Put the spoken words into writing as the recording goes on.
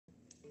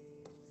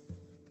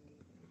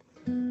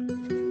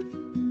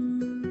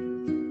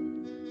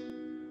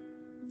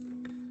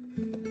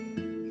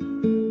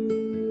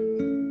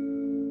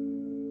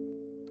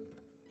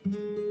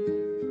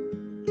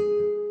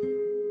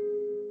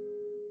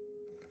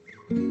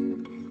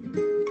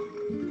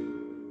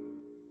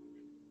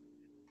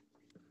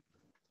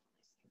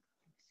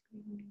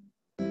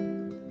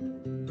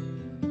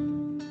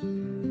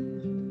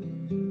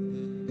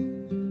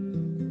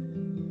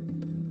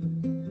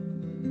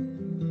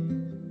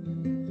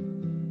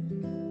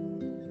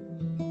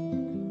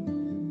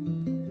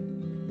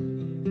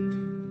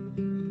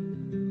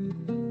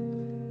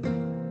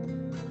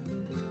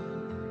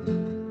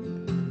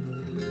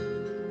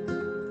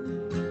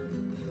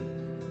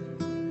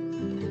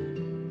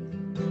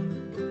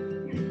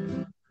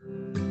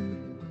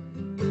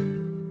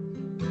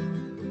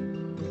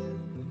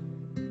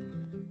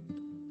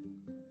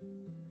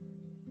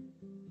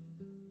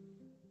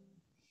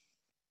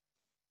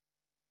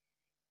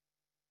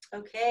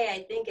Okay,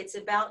 I think it's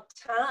about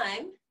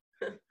time.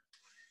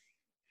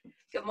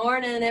 Good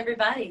morning,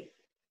 everybody.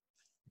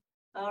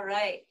 All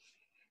right.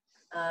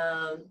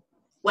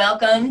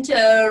 Welcome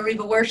to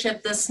Reba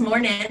Worship this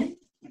morning.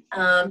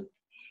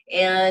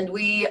 And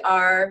we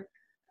are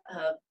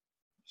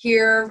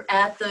here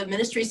at the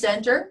Ministry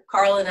Center,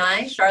 Carl and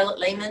I, Charlotte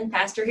Lehman,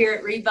 pastor here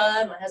at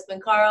Reba, my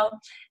husband Carl.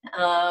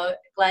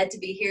 Glad to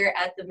be here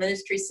at the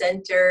Ministry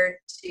Center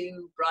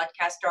to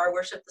broadcast our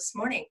worship this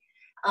morning.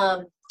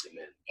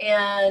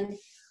 And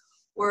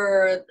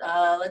we're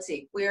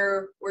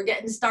we're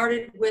getting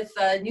started with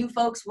new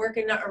folks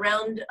working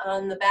around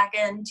on the back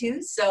end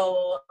too.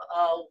 So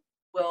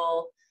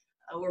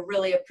we're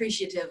really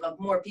appreciative of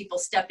more people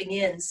stepping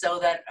in so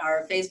that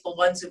our faithful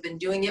ones who've been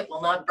doing it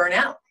will not burn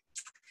out.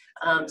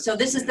 So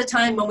this is the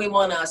time when we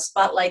want to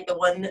spotlight the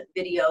one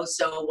video,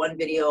 so one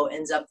video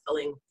ends up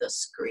filling the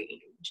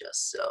screen,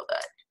 just so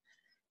that.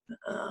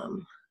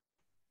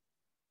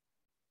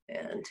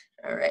 And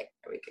all right,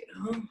 there we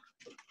go.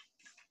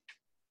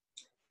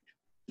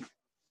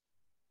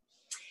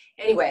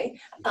 Anyway,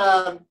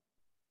 let's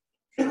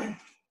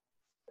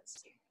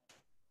see.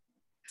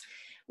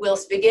 We'll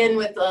begin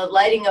with the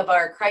lighting of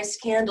our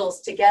Christ candles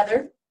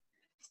together.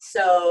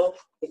 So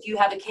if you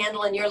have a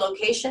candle in your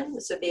location,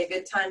 this would be a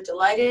good time to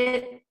light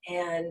it,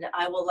 and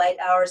I will light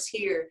ours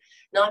here,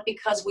 not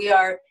because we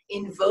are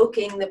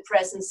invoking the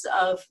presence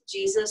of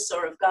Jesus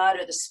or of God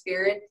or the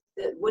Spirit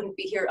that wouldn't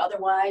be here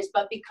otherwise,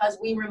 but because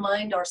we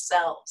remind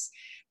ourselves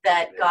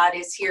that God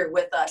is here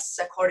with us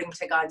according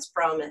to God's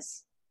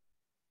promise.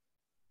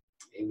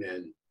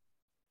 Amen.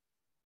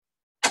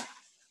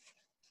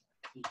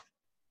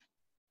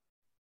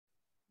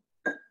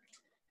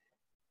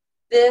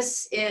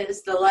 This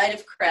is the light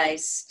of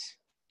Christ.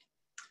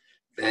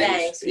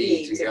 Thanks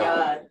be to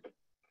God.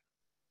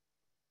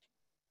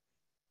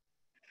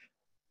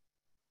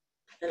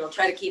 And I'll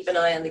try to keep an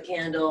eye on the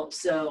candle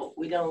so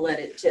we don't let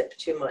it tip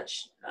too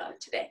much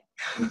today.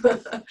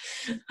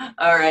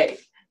 All right.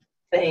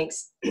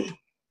 Thanks.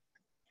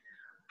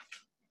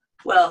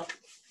 Well,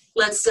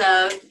 let's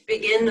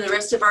begin the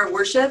rest of our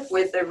worship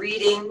with a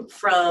reading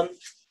from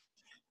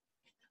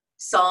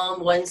Psalm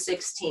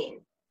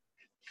 116.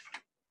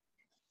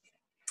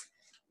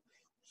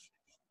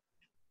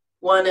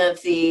 One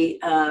of the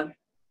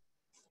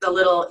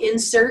little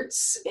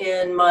inserts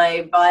in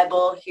my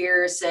Bible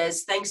here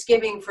says,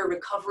 Thanksgiving for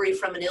recovery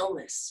from an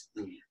illness,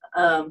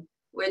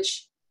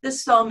 which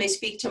this psalm may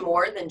speak to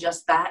more than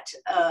just that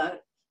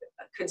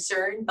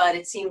concern, but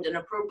it seemed an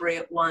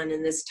appropriate one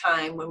in this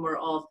time when we're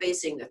all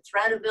facing the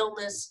threat of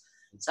illness.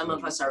 Some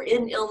of us are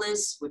in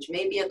illness, which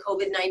may be a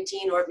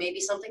COVID-19 or it may be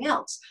something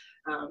else.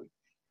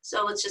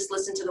 So let's just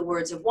listen to the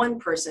words of one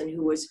person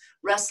who was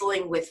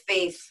wrestling with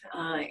faith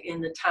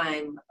in the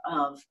time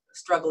of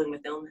struggling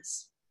with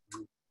illness.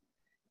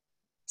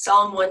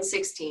 Psalm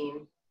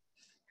 116.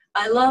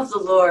 I love the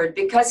Lord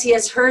because he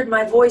has heard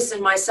my voice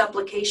and my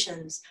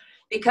supplications,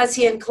 because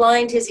he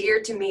inclined his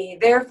ear to me.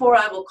 Therefore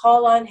I will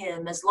call on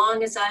him as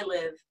long as I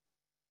live.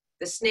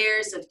 The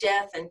snares of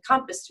death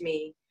encompassed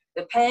me.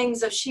 The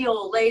pangs of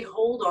Sheol laid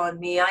hold on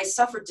me. I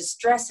suffered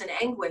distress and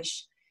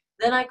anguish.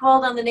 Then I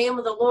called on the name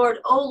of the Lord.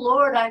 O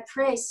Lord, I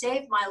pray,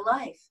 save my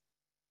life.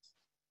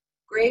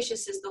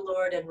 Gracious is the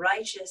Lord and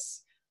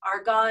righteous.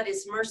 Our God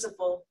is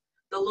merciful.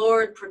 The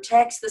Lord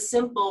protects the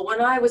simple.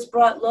 When I was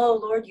brought low,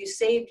 Lord, you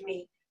saved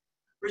me.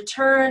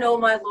 Return, O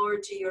my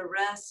Lord, to your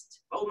rest.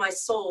 O my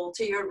soul,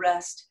 to your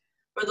rest.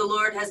 For the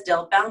Lord has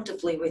dealt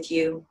bountifully with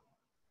you.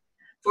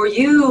 For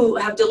you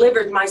have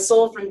delivered my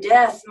soul from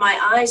death, my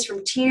eyes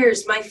from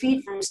tears, my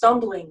feet from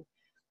stumbling.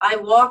 I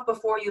walk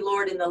before you,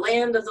 Lord, in the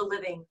land of the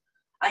living.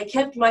 I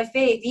kept my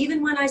faith,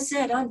 even when I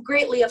said, I'm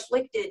greatly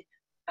afflicted.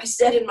 I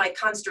said in my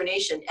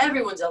consternation,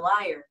 everyone's a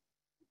liar.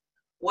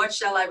 What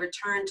shall I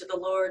return to the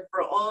Lord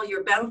for all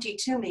your bounty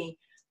to me?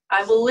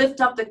 I will lift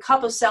up the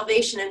cup of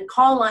salvation and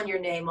call on your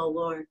name, O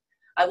Lord.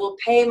 I will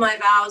pay my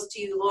vows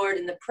to you, Lord,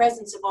 in the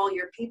presence of all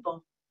your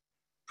people.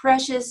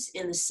 Precious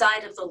in the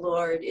sight of the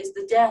Lord is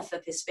the death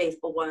of his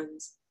faithful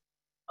ones.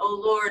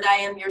 O Lord, I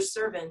am your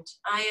servant.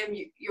 I am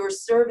your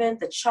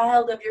servant, the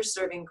child of your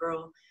serving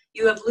girl.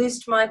 You have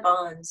loosed my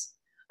bonds.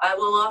 I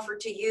will offer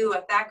to you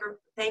a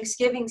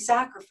thanksgiving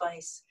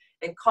sacrifice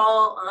and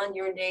call on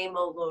your name,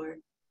 O Lord.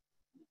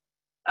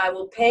 I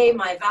will pay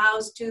my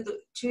vows to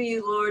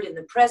you, Lord, in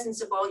the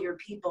presence of all your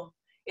people.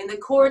 in the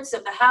courts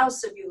of the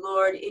house of you,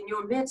 Lord, in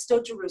your midst,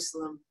 O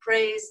Jerusalem.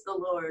 Praise the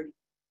Lord.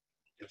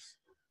 Yes.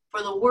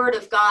 For the word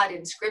of God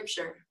in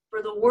Scripture,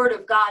 for the word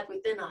of God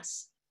within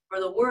us, for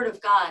the word of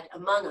God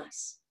among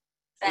us.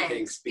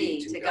 Thanks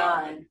be to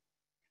God.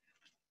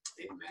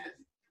 Amen.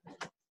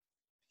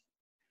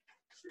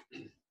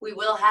 We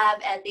will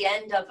have at the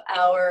end of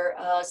our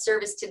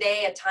service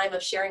today a time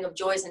of sharing of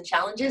joys and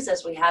challenges,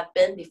 as we have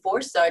been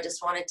before. So I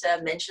just wanted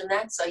to mention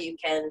that so you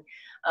can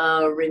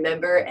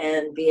remember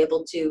and be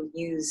able to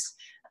use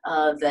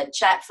the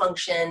chat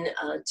function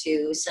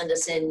to send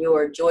us in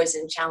your joys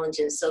and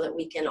challenges so that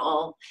we can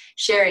all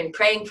share in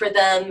praying for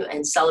them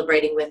and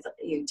celebrating with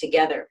you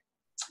together.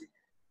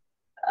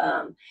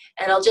 And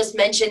I'll just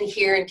mention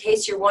here, in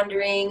case you're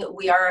wondering,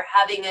 we are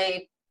having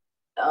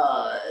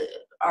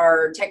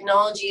our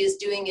technology is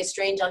doing a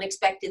strange,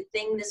 unexpected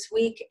thing this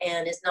week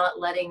and is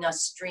not letting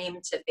us stream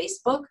to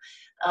Facebook,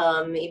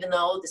 even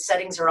though the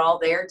settings are all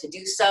there to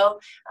do so.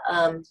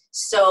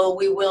 So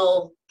we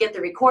will get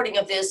the recording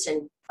of this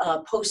and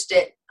post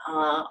it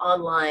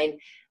online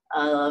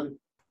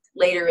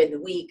later in the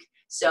week.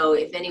 So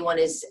if anyone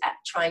is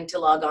trying to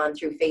log on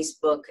through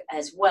Facebook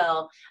as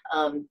well,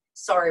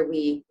 sorry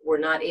we were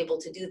not able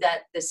to do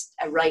that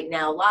right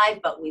now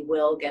live, but we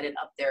will get it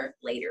up there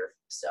later.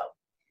 So,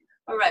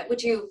 all right,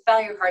 would you bow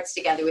your hearts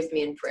together with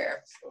me in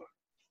prayer?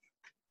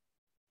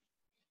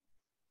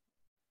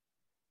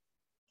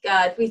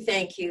 God, we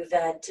thank you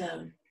that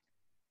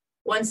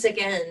once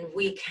again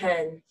we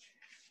can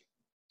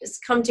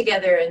just come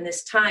together in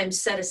this time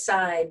set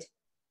aside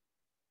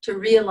to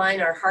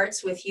realign our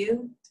hearts with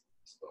you,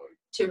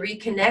 to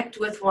reconnect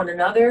with one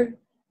another,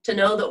 to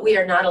know that we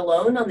are not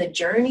alone on the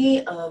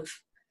journey of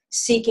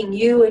seeking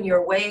you and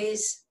your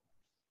ways,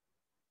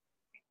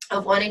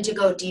 of wanting to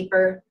go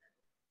deeper,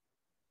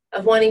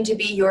 of wanting to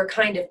be your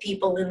kind of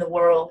people in the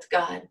world,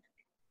 God.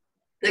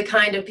 The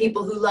kind of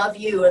people who love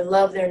you and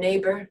love their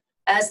neighbor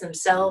as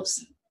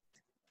themselves.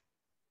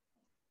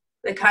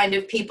 The kind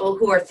of people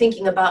who are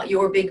thinking about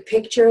your big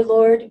picture,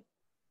 Lord.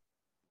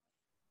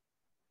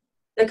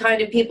 The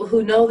kind of people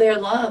who know they're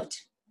loved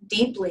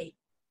deeply.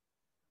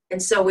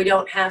 And so we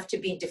don't have to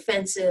be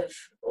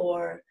defensive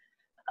or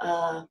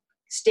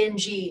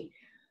stingy,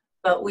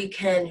 but we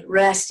can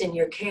rest in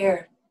your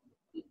care.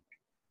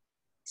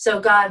 So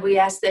God, we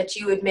ask that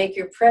you would make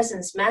your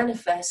presence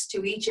manifest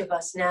to each of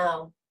us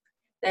now,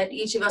 that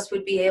each of us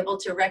would be able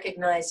to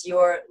recognize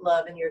your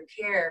love and your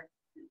care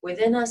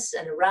within us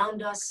and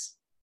around us,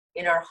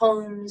 in our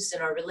homes,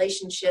 in our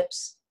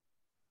relationships,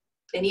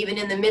 and even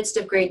in the midst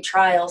of great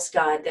trials,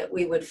 God, that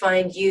we would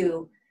find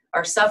you,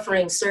 our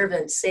suffering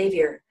servant,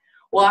 Savior,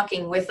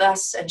 walking with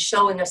us and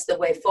showing us the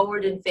way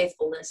forward in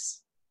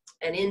faithfulness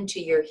and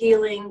into your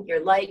healing,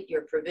 your light,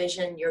 your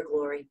provision, your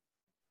glory.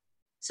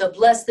 So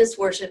bless this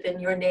worship in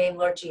your name,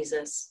 Lord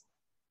Jesus.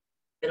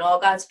 And all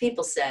God's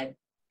people said,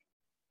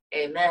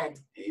 amen.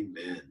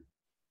 Amen.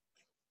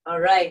 All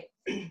right.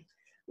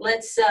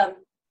 Let's,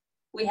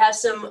 we have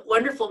some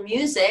wonderful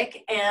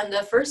music, and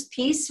the first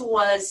piece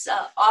was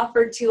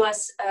offered to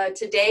us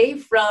today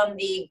from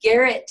the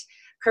Garrett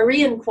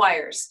Korean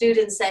choir,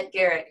 students at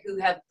Garrett, who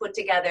have put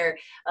together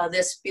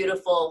this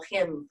beautiful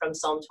hymn from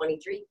Psalm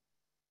 23.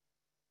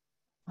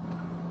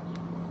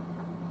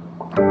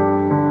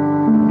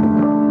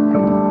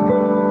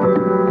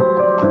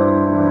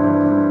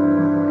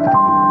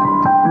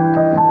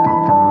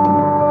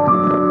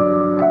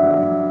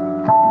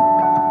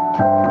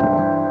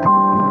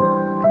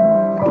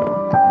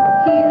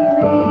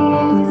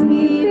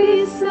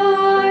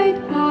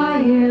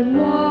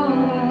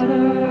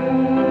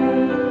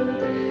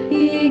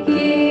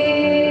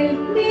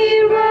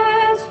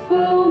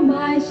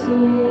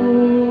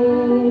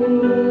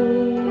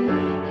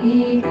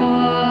 He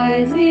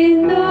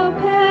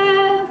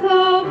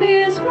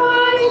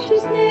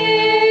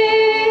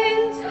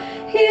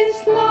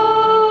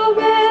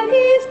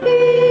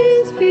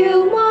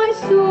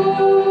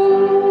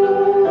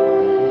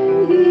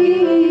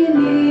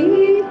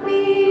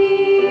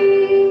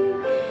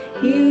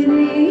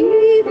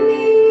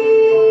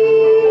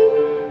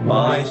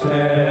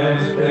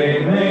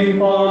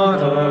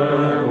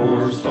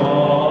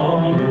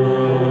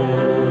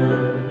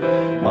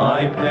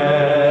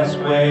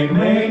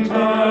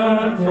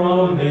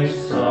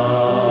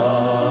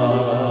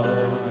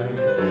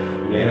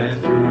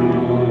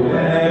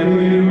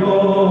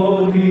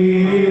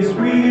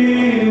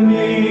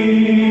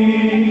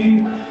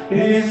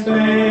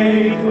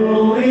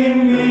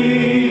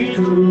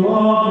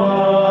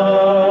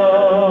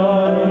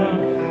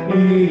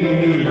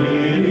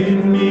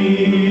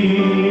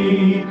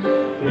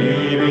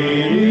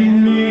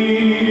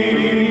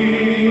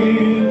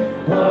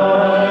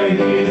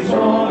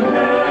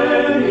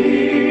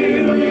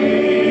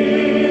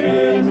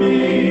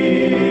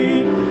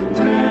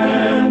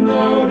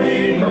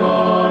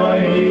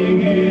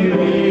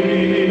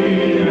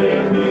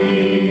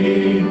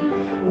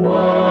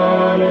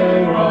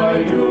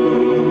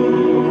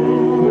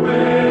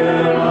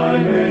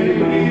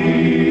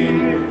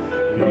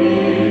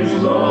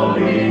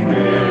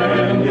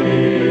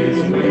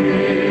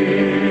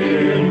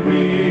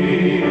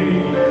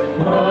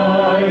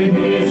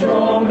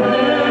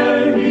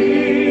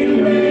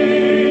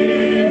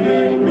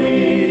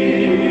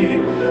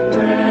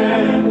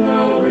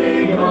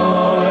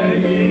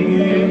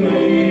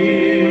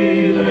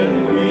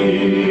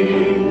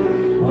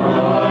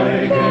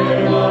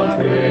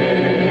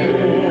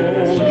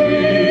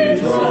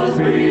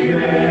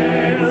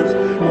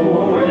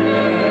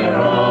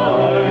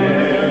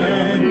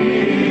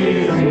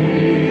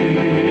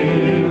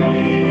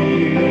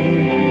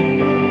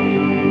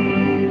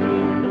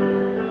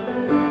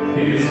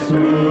His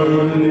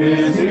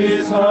goodness,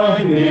 His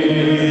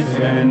kindness,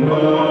 and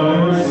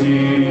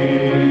mercy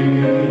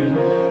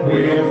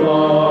will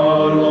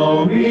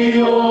follow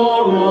me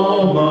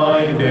all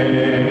my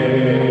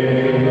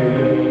days,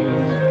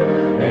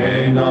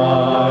 and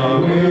I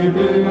will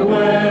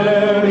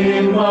dwell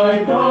in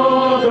my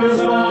Father's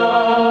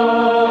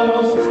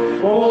house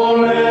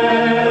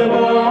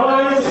forever.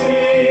 I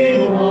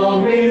sing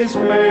of His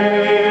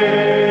praise.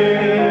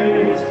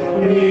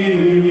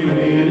 He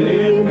will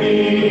in me,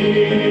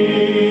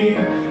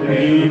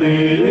 He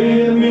will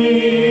in me.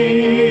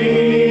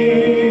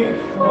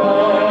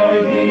 By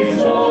His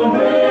own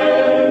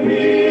hand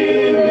He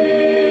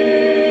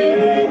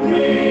will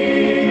me,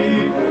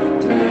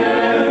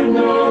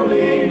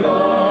 tenderly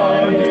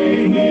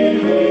guiding He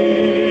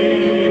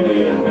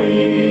will me.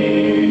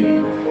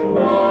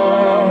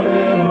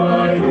 Whatever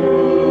I do,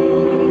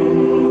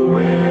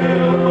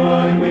 where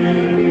I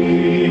will be,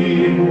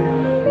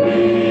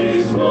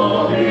 His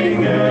loving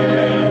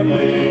hand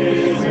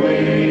is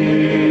with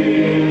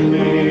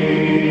me.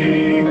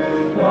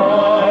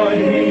 By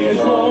His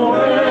own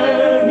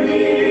hand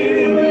He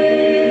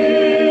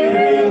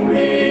will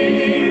me,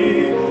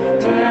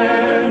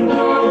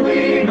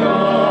 tenderly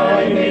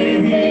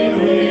guiding He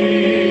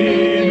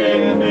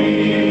will me.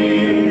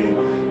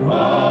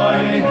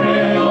 I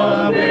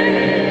cannot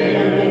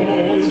bear,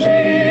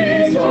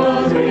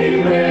 Jesus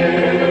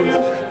remains,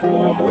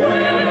 for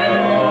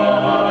where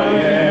I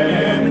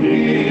am He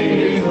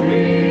is with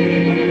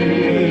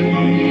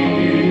me.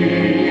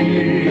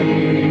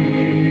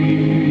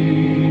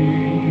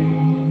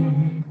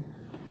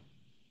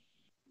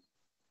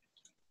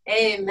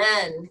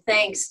 Amen.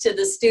 Thanks to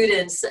the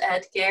students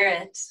at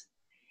Garrett.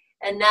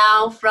 And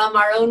now from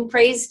our own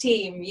praise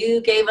team, you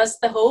gave us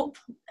the hope,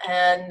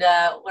 and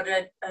what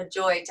a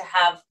joy to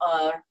have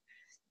our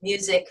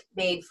music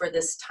made for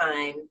this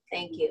time.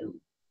 Thank you.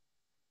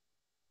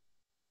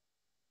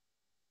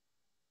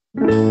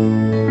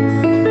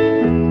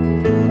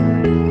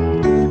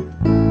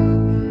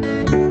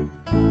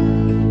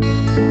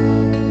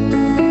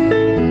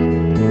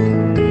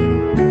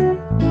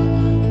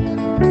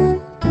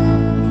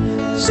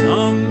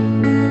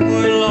 Some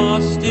were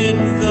lost in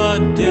the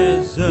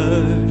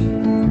desert,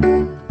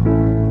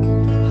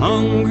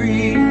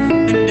 hungry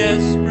and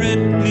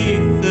desperately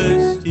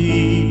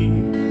thirsty.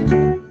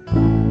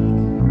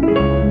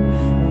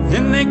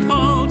 Then they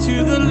called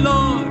to the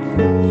Lord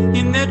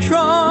in their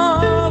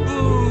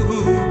trouble.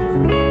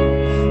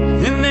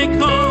 Then they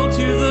called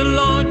to the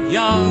Lord,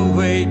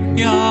 Yahweh,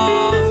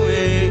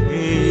 Yahweh.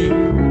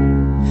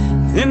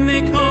 Then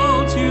they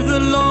called to the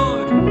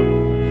Lord,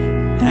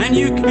 and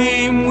you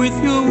came with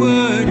your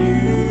word.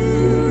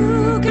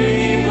 You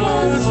gave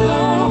us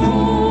a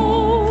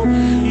hope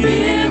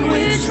in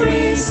which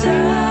we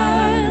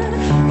stand,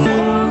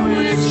 for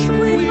which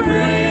we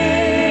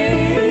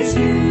praise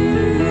you.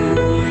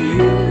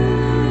 You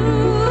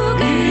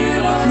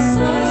give us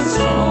the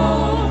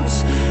songs,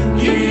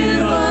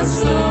 give us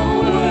the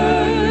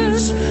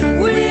words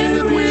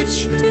with which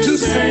to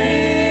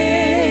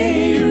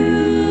say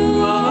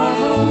you are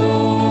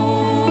Lord.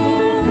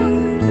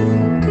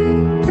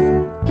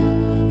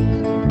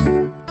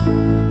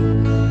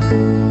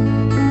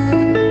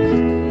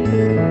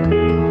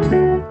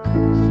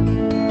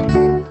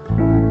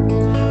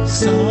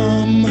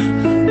 Some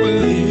were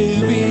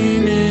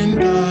living in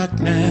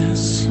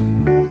darkness,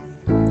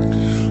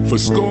 for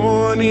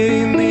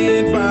scorning the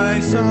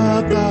advice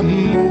of the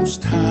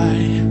Most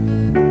High.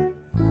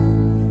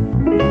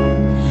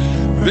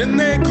 Then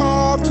they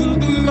called to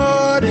the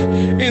Lord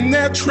in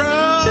their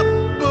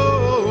trouble.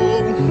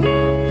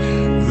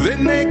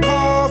 Then they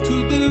called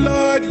to the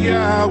Lord,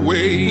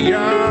 Yahweh,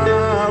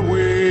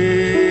 Yahweh.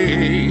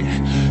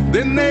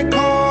 Then they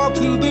called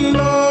to the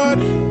Lord,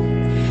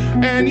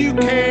 and you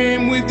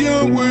came with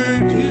your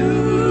word.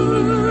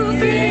 You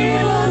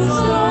gave us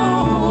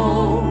a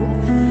hope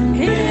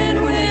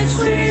in which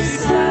we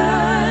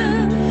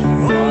stand,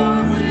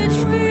 for which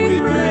we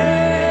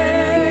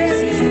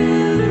praise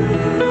you.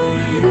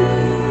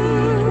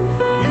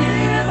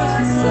 Give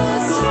us the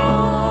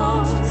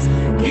songs,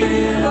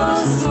 give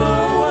us the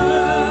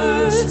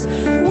words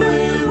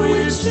with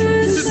which to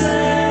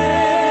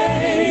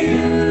say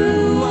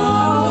you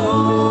are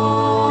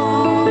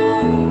Lord.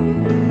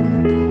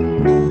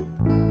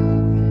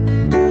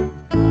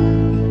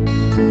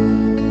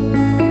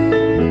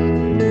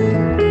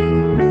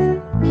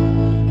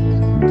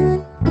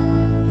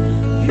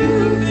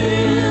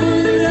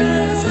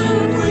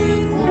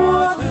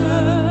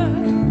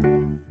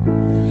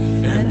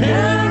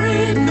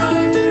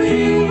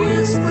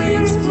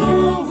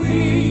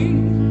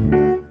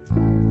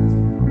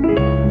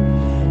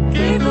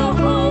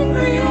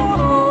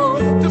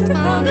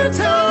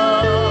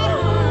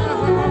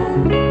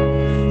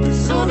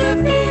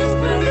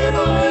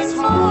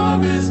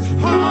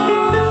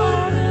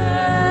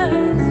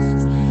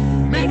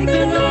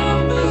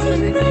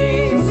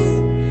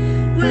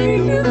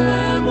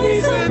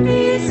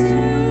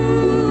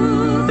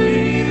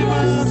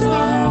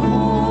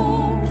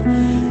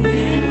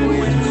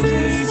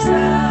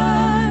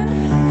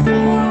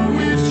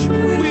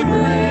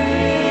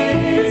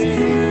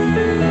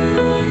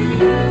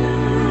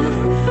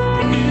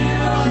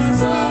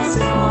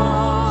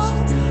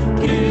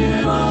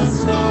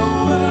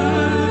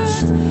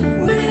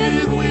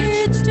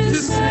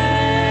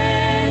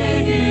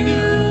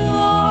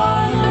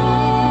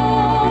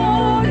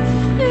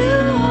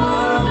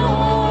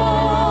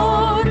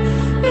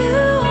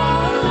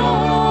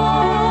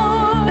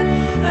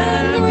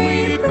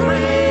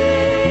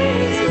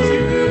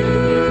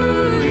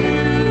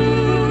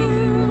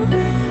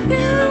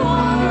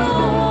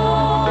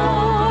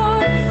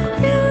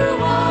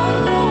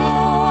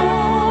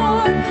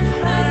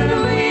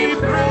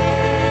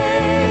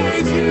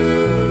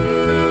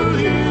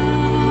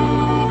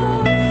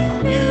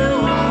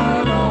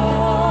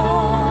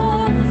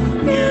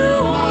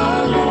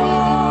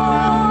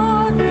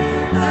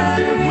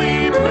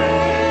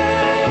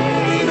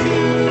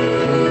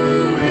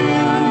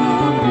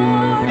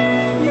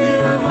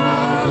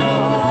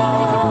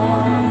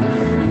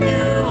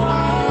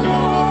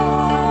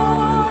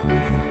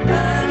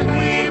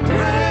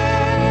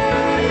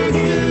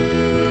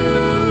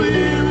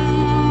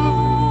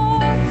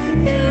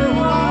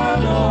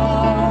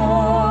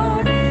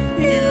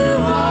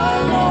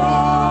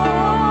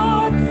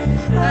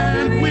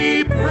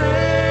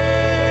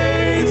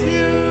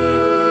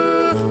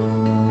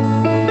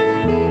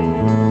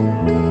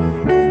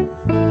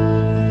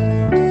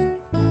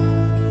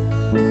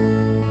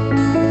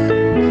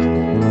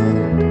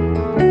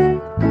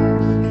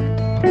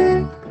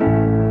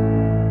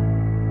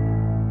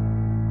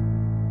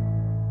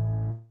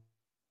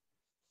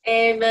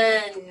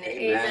 Amen. Amen.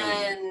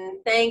 Amen.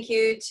 Thank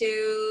you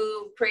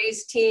to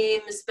praise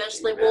team,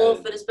 especially Amen. Wolf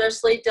and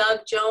especially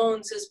Doug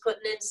Jones, who's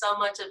putting in so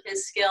much of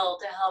his skill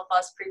to help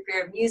us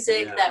prepare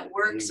music Yeah. that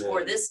works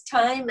for Amen. this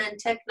time and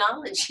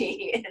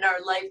technology in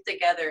our life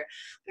together.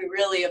 We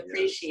really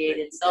appreciate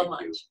it so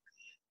much.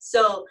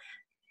 So,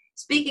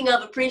 speaking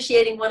of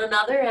appreciating one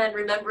another and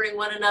remembering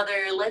one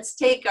another, let's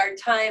take our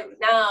time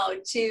now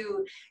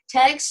to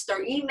text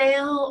or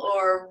email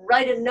or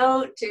write a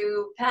note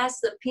to pass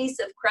the peace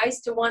of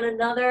Christ to one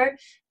another.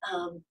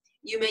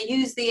 You may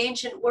use the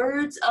ancient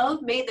words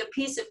of, "May the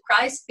peace of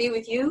Christ be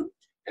with you."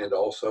 And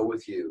also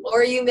with you.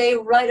 Or you may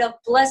write a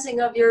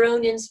blessing of your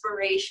own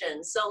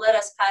inspiration. So let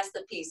us pass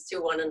the peace to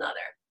one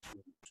another.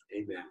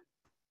 Amen.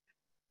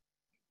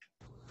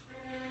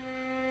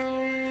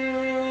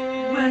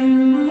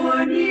 When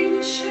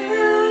morning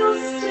chill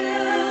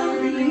still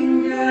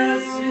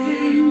lingers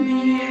in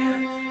the air,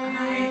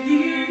 I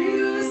hear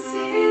you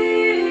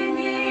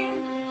singing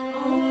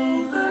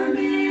over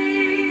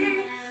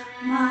me.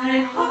 My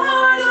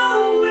heart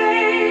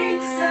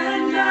awakes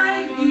and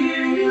I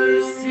hear you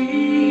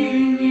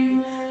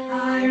singing.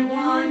 I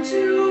want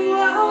to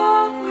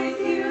walk with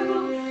you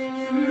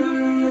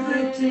through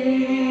the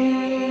day.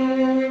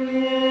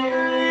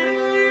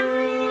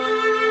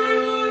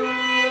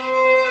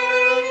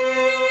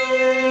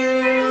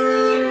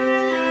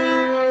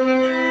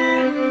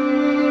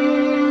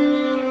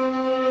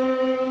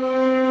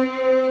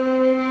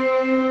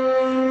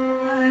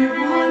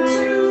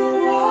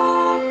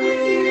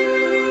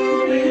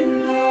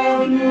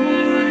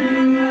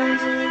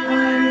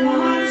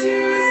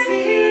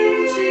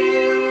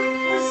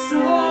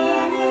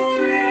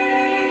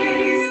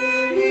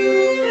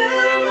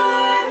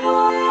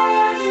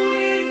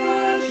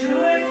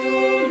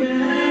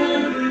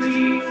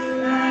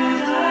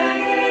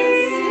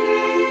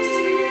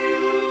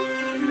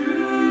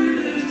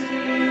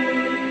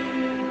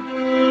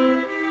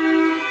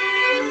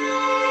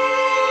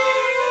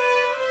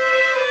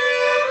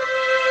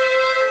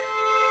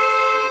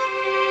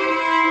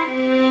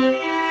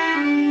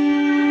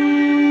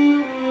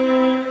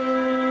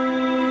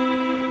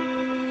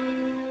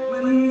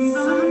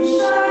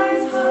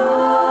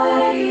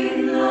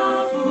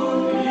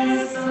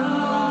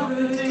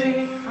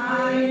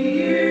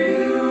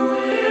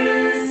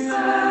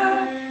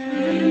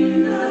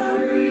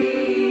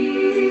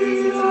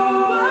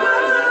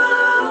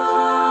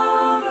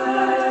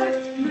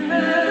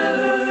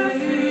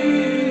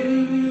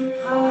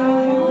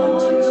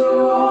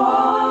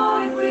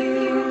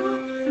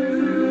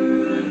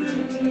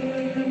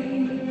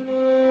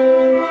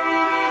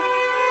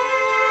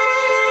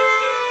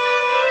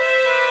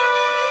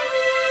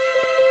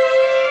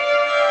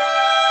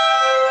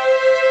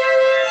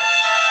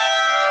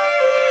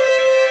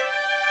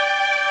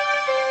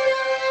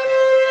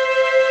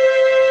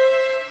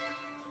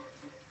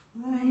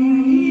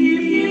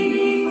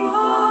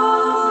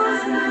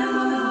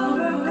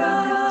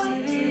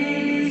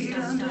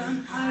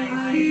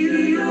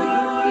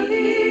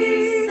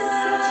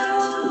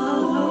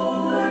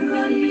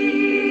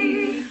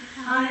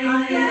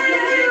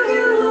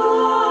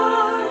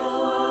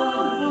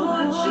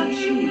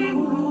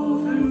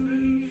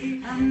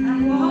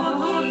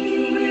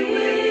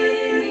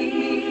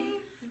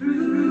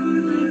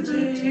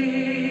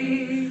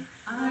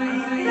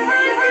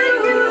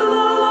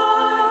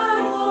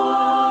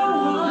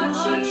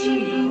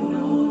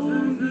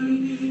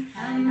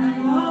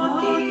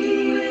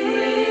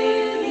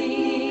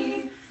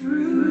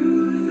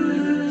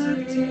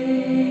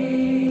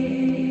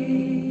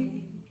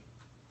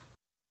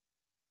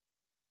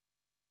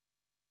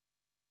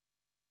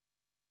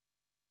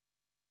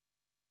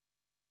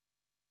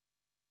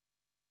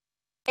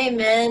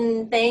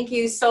 Amen. Thank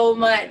you so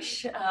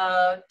much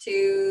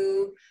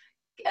to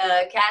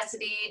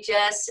Cassidy,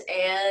 Jess,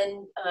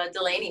 and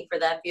Delaney for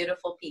that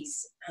beautiful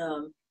piece.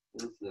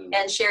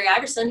 And Sherry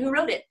Iverson, who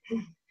wrote it.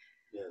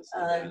 Yes,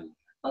 amen.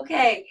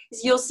 Okay,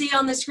 you'll see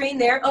on the screen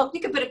there. Oh, you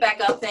can put it back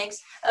up,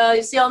 thanks.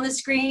 You see on the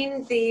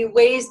screen the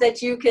ways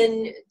that you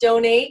can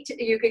donate.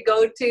 You could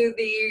go to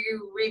the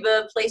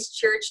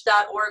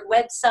rebaplacechurch.org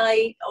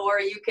website, or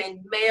you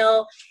can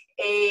mail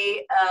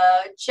a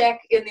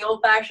check in the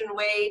old-fashioned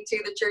way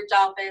to the church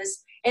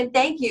office. And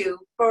thank you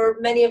for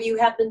many of you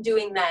have been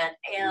doing that.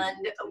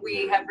 And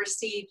we have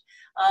received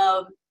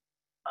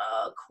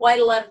quite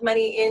a lot of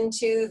money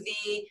into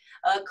the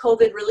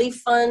COVID relief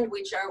fund,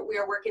 which we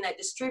are working at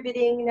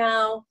distributing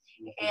now,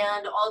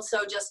 and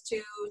also just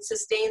to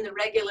sustain the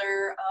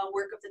regular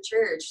work of the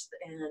church.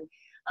 And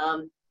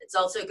it's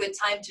also a good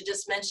time to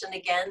just mention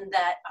again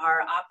that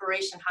our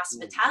Operation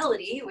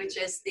Hospitality, which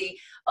is the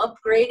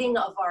upgrading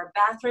of our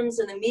bathrooms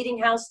in the meeting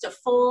house to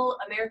full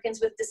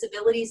Americans with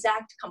Disabilities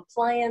Act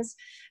compliance,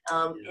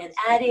 and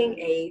adding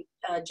a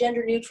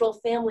gender-neutral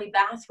family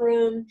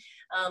bathroom.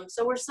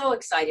 So we're so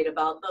excited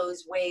about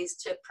those ways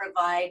to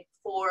provide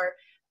for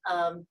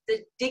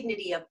the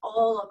dignity of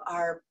all of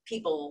our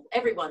people,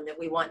 everyone that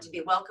we want to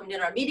be welcomed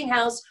in our meeting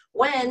house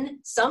when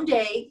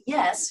someday,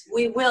 yes,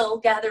 we will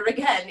gather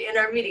again in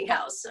our meeting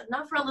house.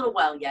 Not for a little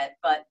while yet,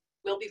 but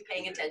we'll be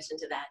paying attention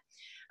to that.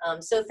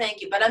 So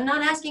thank you. But I'm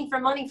not asking for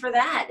money for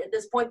that at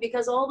this point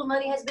because all the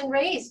money has been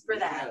raised for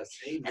that. Yes,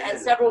 amen. And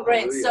several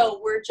grants. Hallelujah.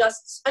 So we're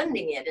just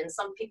spending it. And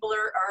some people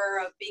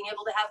are being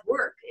able to have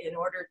work in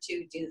order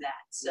to do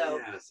that. So,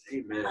 yes,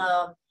 amen.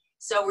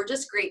 So we're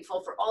just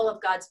grateful for all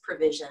of God's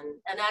provision.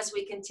 And as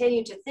we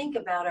continue to think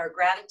about our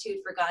gratitude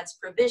for God's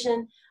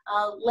provision,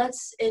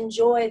 let's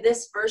enjoy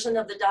this version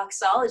of the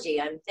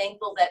doxology. I'm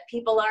thankful that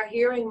people are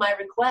hearing my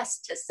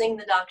request to sing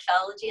the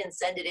doxology and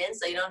send it in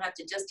so you don't have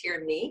to just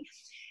hear me.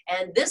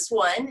 And this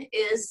one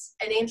is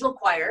an angel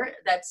choir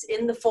that's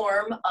in the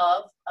form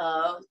of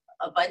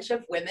a bunch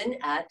of women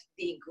at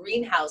the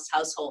Greenhouse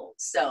household.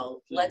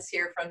 So let's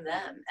hear from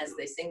them as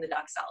they sing the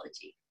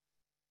doxology.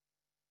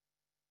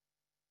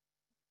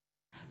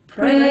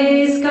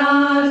 Praise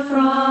God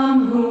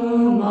from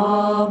whom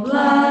all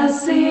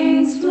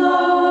blessings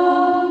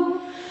flow.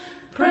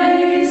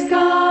 Praise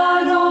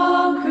God,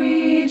 all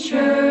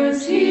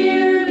creatures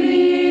here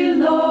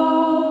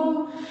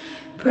below.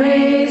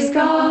 Praise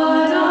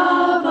God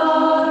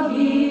above,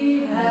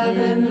 ye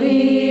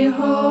heavenly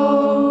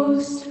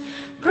host.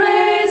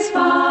 Praise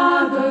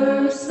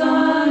Father,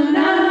 Son,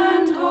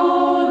 and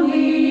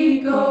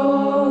Holy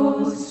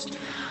Ghost.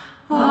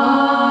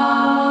 Amen.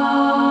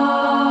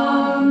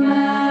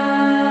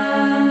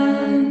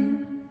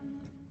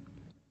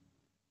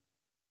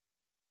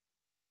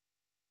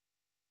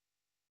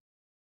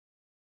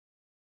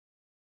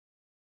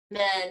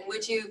 Amen.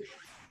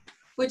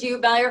 Would you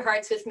bow your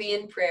hearts with me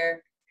in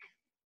prayer?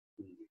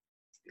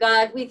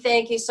 God, we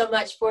thank you so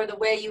much for the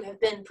way you have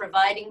been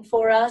providing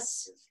for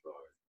us. Yes,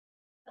 Lord.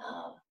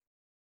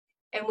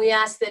 And we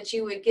ask that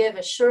you would give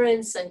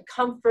assurance and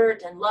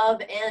comfort and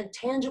love and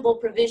tangible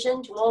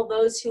provision to all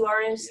those who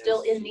are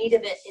still in need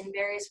of it in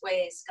various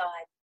ways,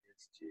 God.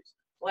 Yes, Jesus.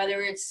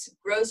 Whether it's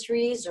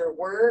groceries or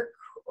work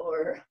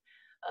or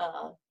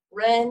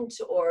rent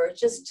or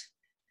just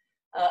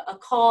a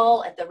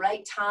call at the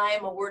right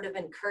time, a word of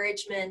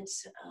encouragement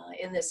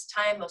in this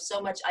time of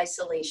so much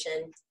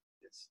isolation.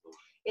 Yes, Lord.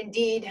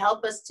 Indeed,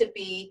 help us to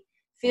be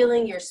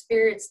feeling your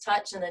Spirit's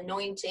touch and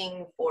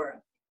anointing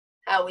for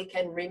how we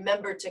can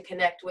remember to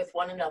connect with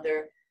one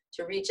another,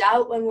 to reach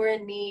out when we're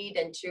in need,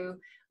 and to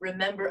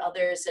remember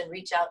others and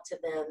reach out to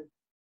them.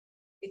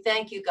 We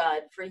thank you,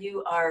 God, for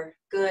you are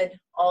good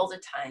all the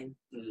time.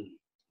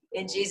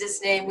 In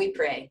Jesus' name we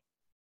pray.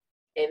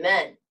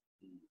 Amen.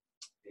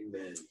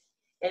 Amen.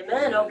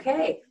 Amen.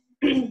 Okay.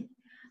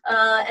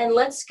 And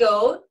let's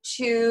go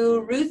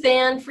to Ruth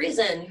Ann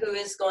Friesen, who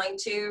is going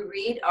to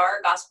read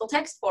our gospel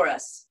text for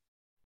us.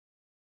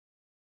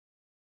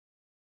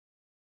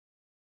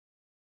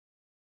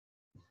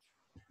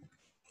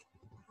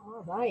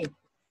 All right.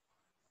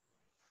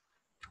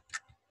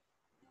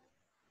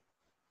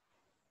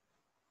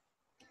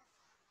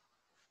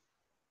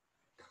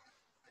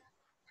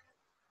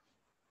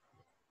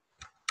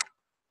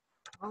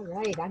 All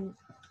right, I'm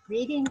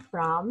reading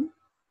from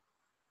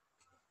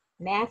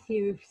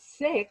Matthew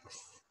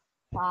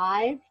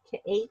 6:5-18.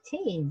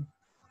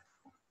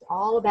 It's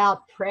all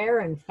about prayer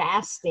and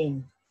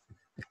fasting.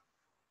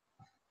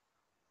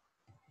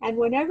 And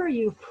whenever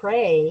you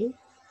pray,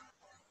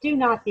 do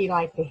not be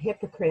like the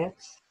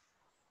hypocrites,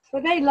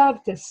 for they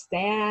love to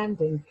stand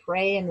and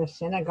pray in the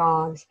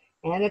synagogues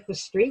and at the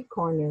street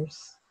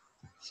corners,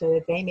 so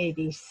that they may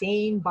be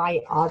seen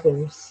by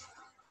others.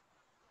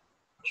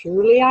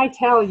 Truly I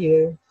tell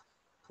you,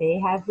 they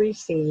have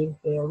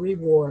received their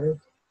reward.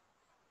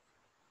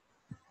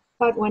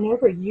 But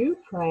whenever you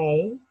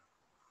pray,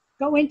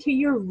 go into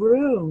your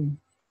room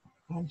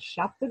and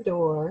shut the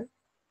door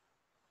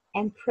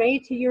and pray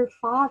to your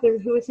Father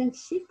who is in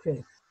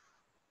secret.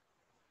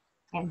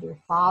 And your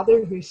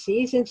Father who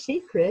sees in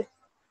secret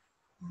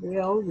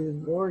will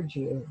reward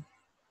you.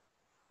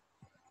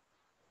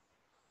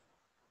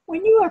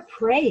 When you are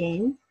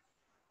praying,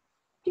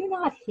 do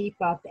not heap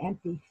up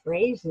empty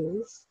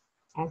phrases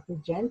as the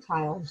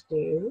Gentiles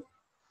do,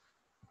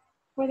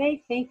 for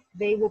they think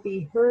they will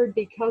be heard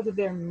because of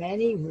their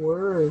many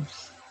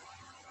words.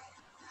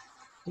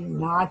 Do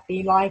not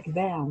be like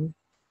them,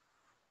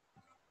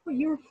 for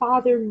your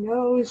Father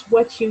knows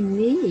what you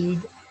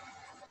need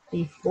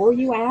before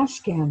you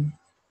ask him.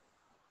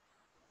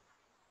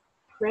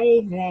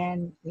 Pray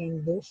then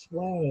in this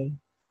way: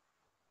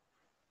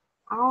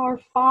 Our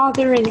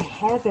Father in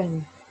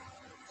heaven,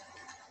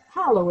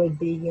 hallowed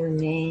be your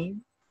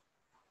name.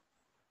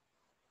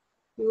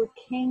 Your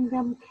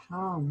kingdom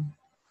come.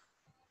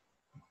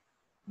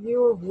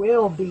 Your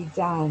will be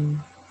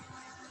done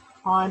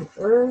on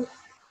earth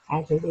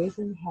as it is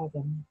in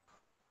heaven.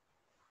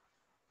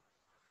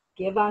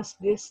 Give us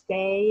this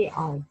day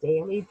our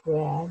daily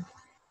bread,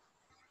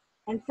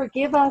 and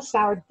forgive us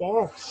our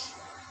debts,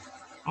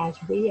 as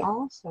we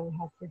also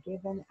have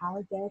forgiven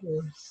our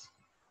debtors.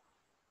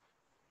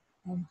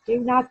 And do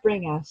not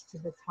bring us to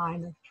the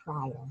time of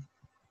trial,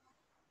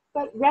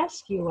 but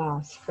rescue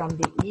us from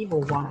the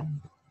evil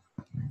one.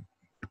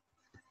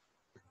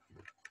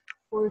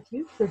 For if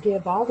you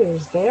forgive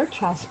others their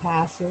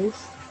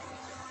trespasses,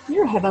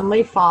 your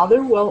heavenly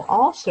Father will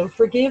also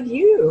forgive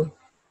you.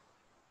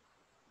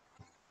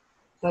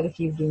 But if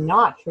you do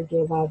not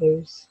forgive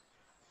others,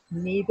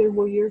 neither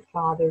will your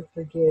Father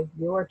forgive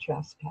your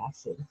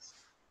trespasses.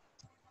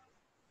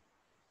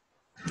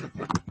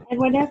 And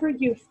whenever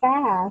you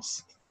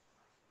fast,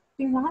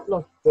 do not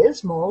look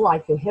dismal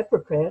like the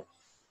hypocrites,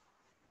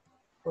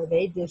 for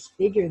they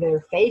disfigure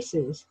their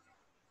faces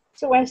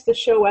so as to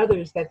show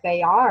others that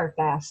they are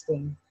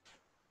fasting.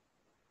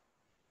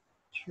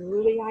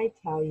 Truly I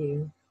tell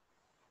you,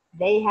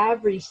 they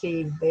have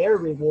received their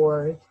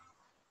reward.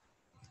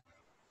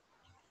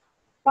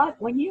 But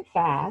when you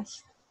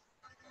fast,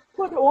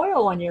 put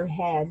oil on your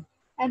head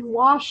and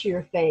wash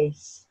your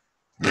face,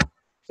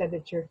 so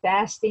that your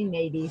fasting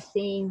may be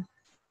seen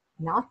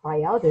not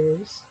by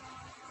others,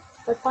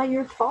 but by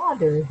your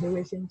Father who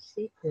is in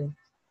secret.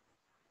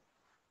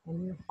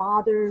 And your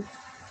Father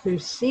who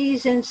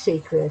sees in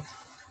secret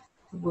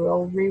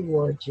will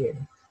reward you.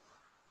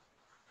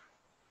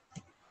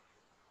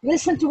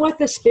 Listen to what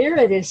the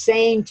Spirit is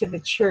saying to the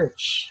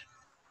church.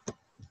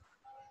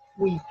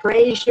 We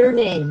praise your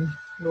name,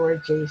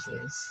 Lord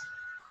Jesus.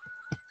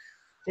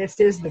 This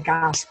is the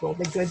gospel,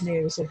 the good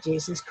news of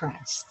Jesus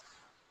Christ.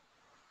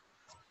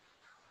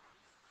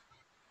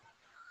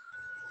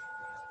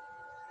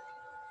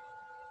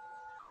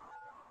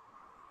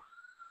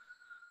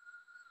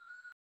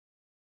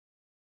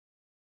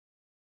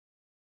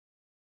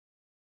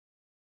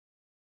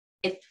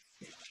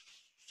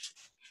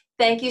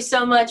 Thank you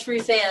so much,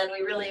 Ruth Ann.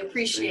 We really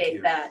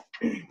appreciate Thank that.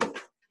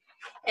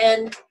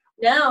 And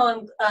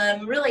now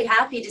I'm really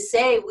happy to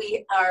say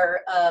we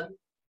are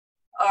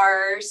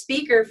our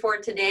speaker for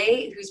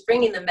today, who's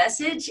bringing the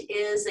message,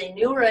 is a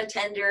newer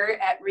attender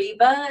at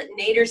Reba,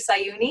 Nader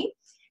Sayuni.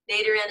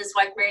 Nader and his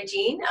wife Mary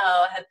Jean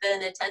have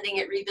been attending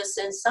at Reba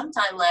since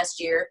sometime last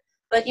year.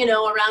 But you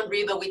know, around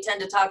Reba, we tend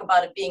to talk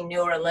about it being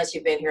newer unless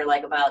you've been here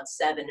like about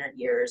 7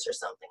 years or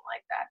something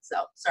like that.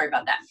 So sorry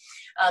about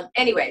that.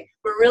 Anyway,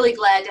 we're really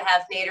glad to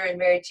have Nader and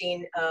Mary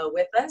Jean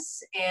with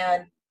us.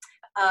 And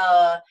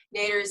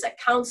Nader is a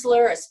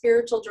counselor, a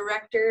spiritual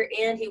director,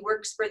 and he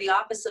works for the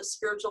Office of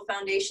Spiritual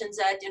Foundations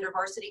at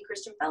InterVarsity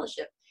Christian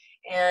Fellowship.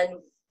 And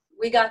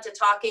we got to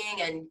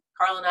talking, and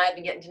Carl and I have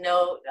been getting to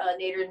know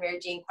Nader and Mary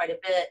Jean quite a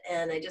bit,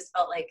 and I just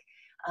felt like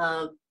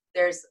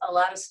there's a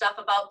lot of stuff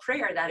about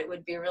prayer that it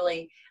would be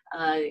really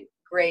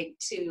great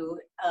to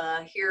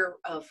hear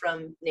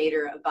from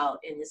Nader about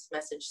in his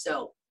message.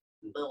 So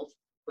we'll,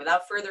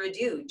 without further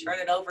ado, turn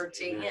it over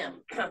to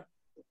him.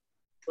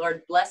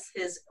 Lord, bless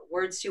his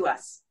words to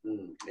us.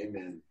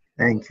 Amen.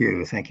 Thank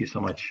you. Thank you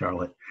so much,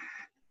 Charlotte.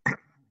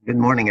 Good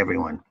morning,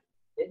 everyone.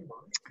 Good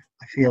morning.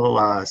 I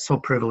feel so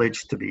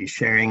privileged to be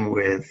sharing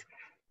with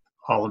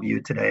all of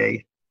you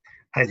today.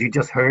 As you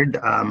just heard,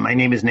 my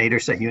name is Nader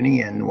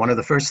Sayuni, and one of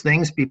the first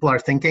things people are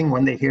thinking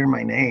when they hear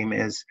my name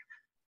is,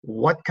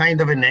 what kind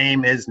of a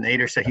name is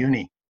Nader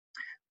Sayuni?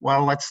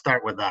 Well, let's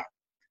start with that.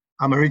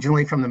 I'm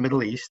originally from the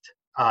Middle East.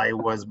 I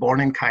was born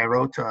in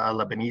Cairo to a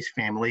Lebanese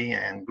family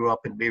and grew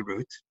up in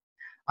Beirut.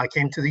 I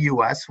came to the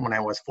US when I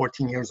was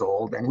 14 years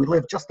old, and we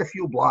lived just a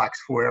few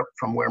blocks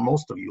from where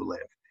most of you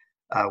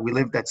live. We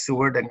lived at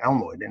Seward and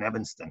Elmwood in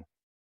Evanston.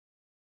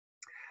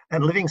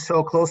 And living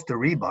so close to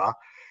Reba,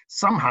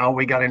 somehow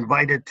we got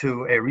invited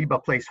to a Reba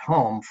Place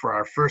home for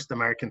our first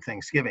American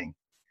Thanksgiving.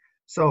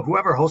 So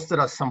whoever hosted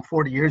us some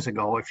 40 years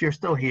ago, if you're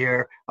still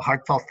here, a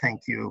heartfelt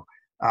thank you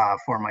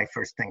for my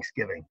first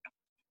Thanksgiving.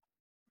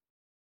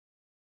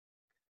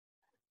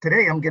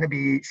 Today, I'm going to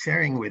be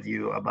sharing with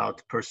you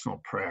about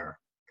personal prayer.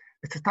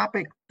 It's a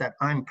topic that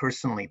I'm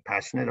personally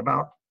passionate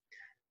about.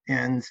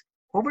 And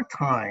over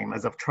time,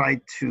 as I've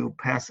tried to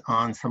pass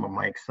on some of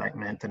my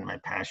excitement and my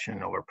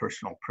passion over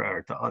personal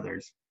prayer to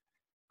others,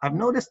 I've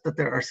noticed that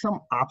there are some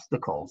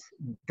obstacles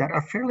that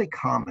are fairly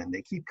common.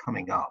 They keep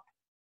coming up.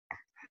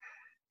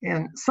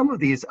 And some of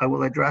these I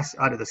will address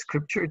out of the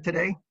scripture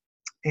today,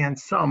 and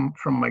some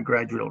from my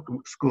graduate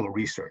school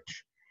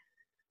research.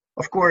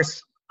 Of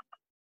course,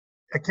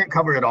 I can't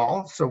cover it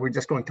all, so we're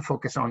just going to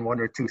focus on 1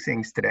 or 2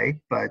 things today.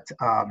 But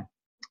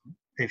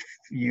if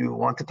you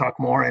want to talk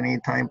more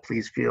anytime,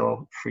 please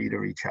feel free to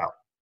reach out.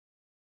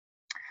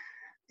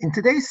 In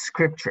today's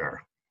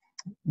scripture,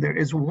 there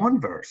is one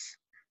verse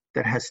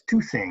that has 2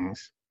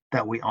 things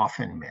that we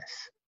often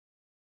miss.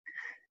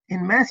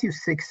 In Matthew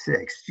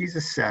 6:6,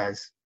 Jesus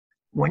says,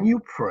 when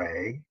you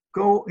pray,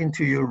 go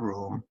into your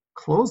room,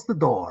 close the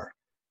door,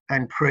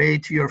 and pray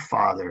to your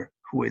Father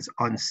who is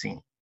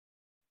unseen.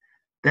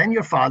 Then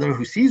your Father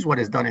who sees what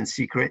is done in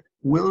secret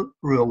will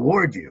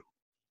reward you.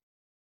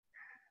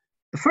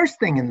 The first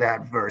thing in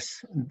that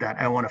verse that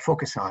I want to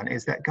focus on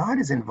is that God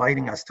is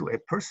inviting us to a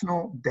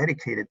personal,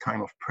 dedicated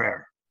time of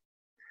prayer.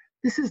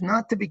 This is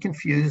not to be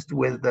confused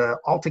with the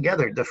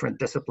altogether different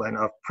discipline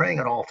of praying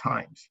at all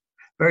times.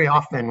 Very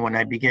often when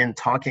I begin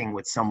talking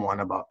with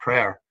someone about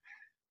prayer,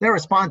 their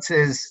response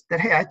is that,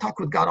 hey, I talk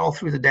with God all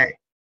through the day.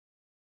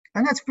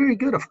 And that's very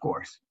good, of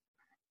course.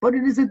 But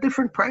it is a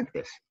different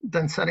practice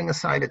than setting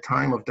aside a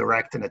time of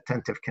direct and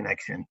attentive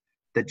connection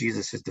that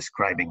Jesus is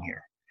describing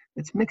here.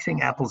 It's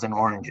mixing apples and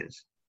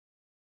oranges.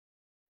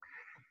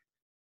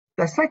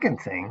 The second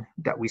thing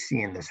that we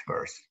see in this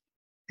verse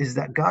is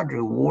that God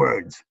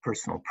rewards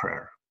personal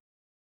prayer.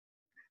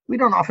 We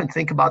don't often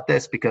think about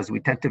this because we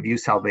tend to view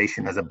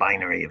salvation as a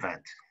binary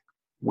event.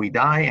 We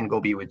die and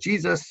go be with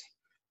Jesus,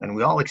 and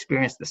we all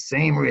experience the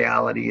same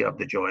reality of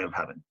the joy of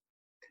heaven.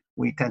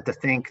 We tend to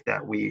think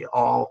that we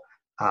all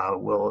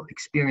will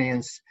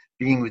experience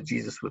being with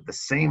Jesus with the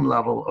same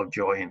level of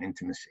joy and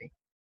intimacy.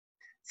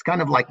 It's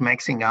kind of like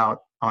maxing out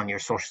on your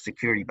Social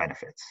Security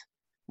benefits.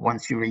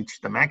 Once you reach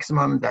the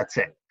maximum, that's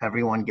it.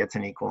 Everyone gets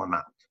an equal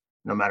amount.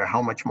 No matter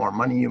how much more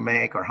money you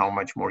make or how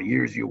much more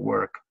years you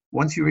work,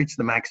 once you reach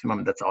the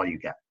maximum, that's all you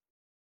get.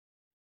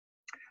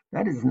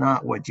 That is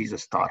not what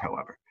Jesus taught,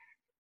 however.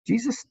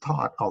 Jesus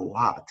taught a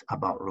lot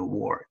about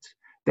rewards.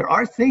 There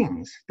are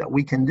things that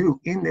we can do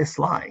in this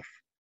life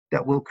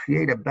that will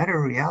create a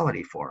better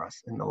reality for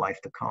us in the life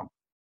to come.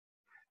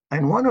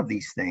 And one of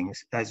these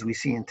things, as we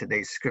see in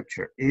today's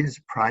scripture, is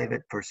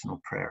private personal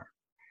prayer.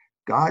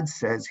 God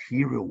says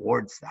he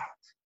rewards that.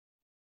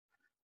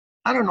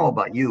 I don't know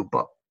about you,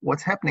 but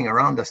what's happening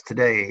around us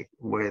today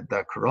with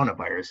the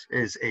coronavirus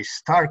is a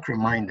stark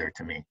reminder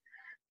to me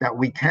that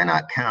we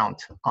cannot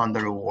count on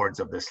the rewards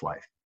of this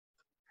life.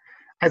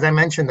 As I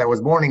mentioned, I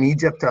was born in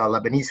Egypt, a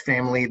Lebanese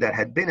family that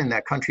had been in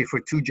that country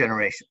for 2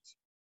 generations.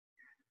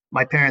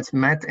 My parents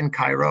met in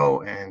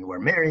Cairo and were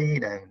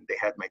married, and they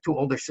had my 2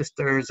 older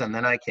sisters, and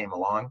then I came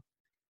along.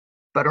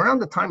 But around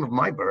the time of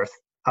my birth,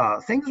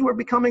 things were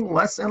becoming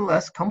less and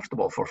less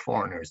comfortable for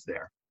foreigners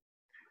there.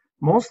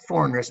 Most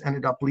foreigners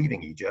ended up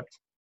leaving Egypt.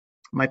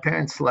 My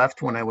parents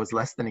left when I was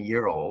less than a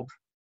year old.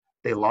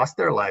 They lost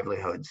their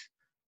livelihoods,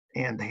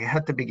 and they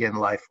had to begin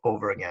life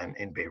over again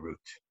in Beirut.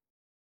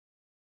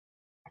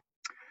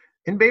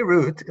 In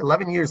Beirut,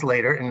 11 years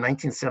later, in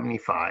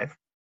 1975,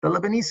 the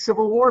Lebanese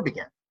Civil War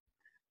began.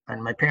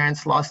 And my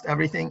parents lost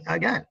everything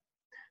again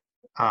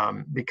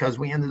because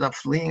we ended up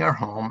fleeing our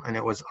home and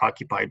it was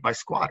occupied by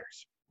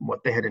squatters. What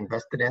they had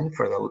invested in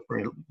for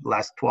the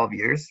last 12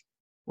 years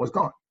was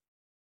gone.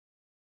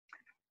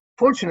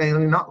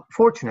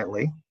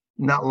 Fortunately,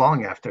 not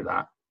long after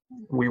that,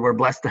 we were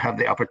blessed to have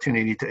the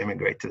opportunity to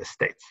immigrate to the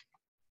States.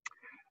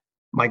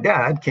 My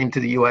dad came to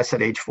the US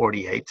at age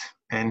 48,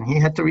 and he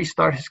had to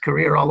restart his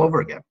career all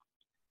over again.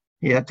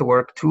 He had to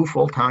work 2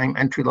 full-time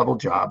entry-level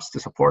jobs to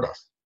support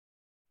us.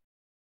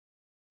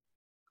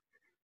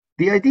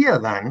 The idea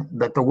then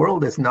that the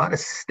world is not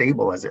as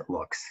stable as it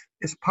looks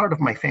is part of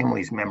my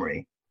family's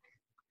memory.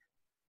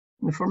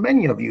 And for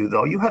many of you,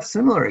 though, you have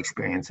similar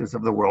experiences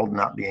of the world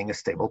not being a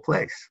stable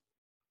place.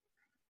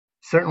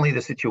 Certainly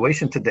the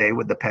situation today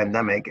with the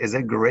pandemic is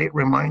a great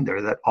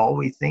reminder that all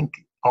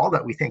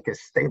that we think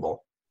is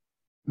stable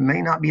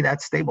may not be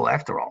that stable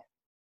after all.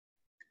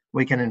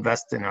 We can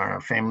invest in our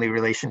family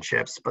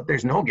relationships, but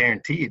there's no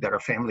guarantee that our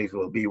families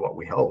will be what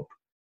we hope.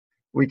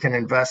 We can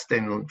invest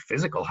in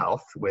physical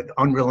health with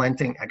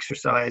unrelenting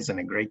exercise and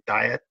a great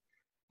diet,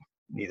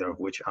 neither of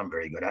which I'm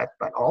very good at,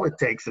 but all it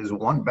takes is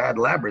one bad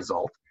lab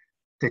result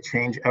to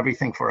change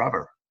everything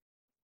forever.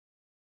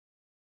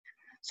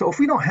 So if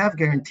we don't have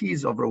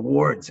guarantees of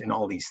rewards in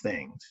all these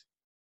things,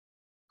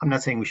 I'm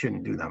not saying we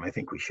shouldn't do them. I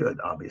think we should,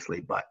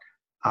 obviously, but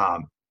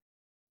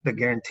the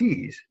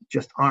guarantees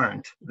just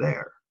aren't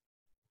there.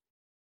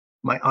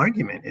 My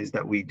argument is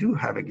that we do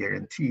have a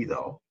guarantee,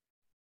 though,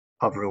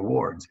 of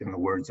rewards in the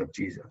words of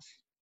Jesus.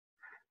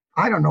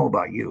 I don't know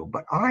about you,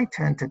 but I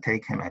tend to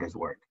take him at his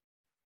word.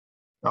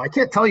 Now, I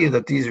can't tell you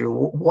that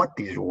what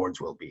these rewards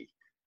will be,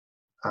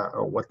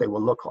 or what they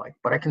will look like,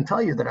 but I can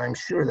tell you that I'm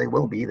sure they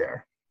will be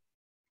there.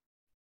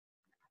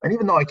 And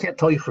even though I can't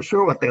tell you for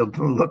sure what they'll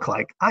look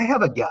like, I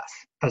have a guess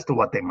as to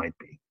what they might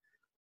be.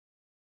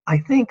 I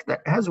think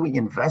that as we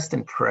invest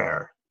in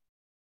prayer,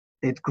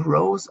 it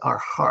grows our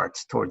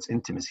hearts towards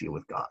intimacy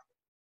with God.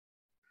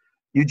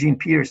 Eugene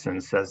Peterson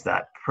says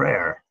that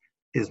prayer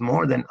is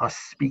more than us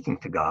speaking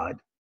to God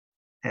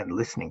and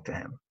listening to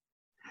him.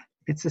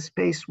 It's a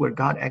space where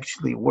God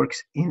actually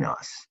works in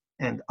us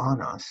and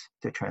on us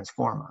to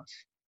transform us.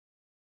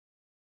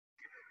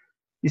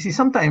 You see,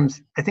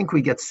 sometimes I think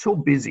we get so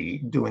busy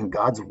doing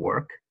God's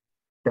work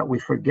that we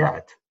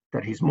forget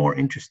that he's more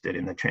interested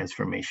in the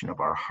transformation of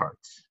our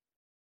hearts.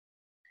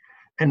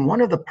 And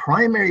one of the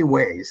primary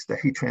ways that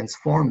he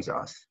transforms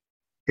us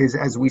is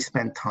as we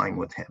spend time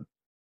with him.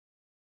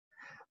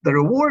 The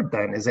reward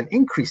then is an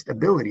increased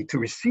ability to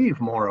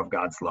receive more of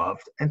God's love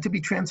and to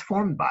be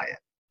transformed by it.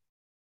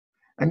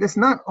 And this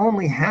not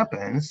only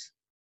happens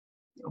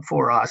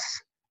for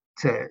us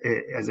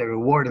as a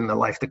reward in the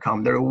life to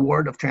come, the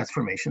reward of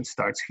transformation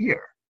starts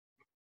here.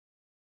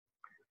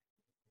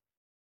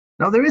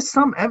 Now, there is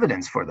some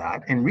evidence for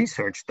that in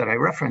research that I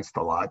referenced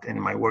a lot in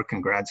my work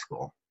in grad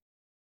school.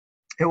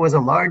 It was a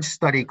large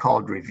study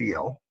called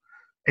REVEAL.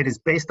 It is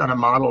based on a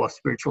model of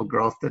spiritual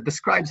growth that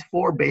describes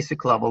 4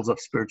 basic levels of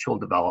spiritual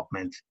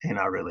development in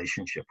our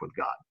relationship with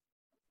God.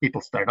 People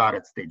start out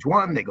at stage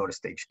 1, they go to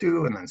stage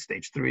 2, and then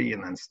stage 3,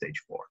 and then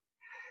stage 4.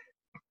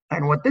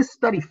 And what this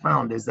study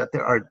found is that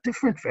there are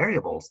different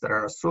variables that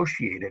are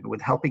associated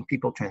with helping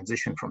people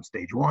transition from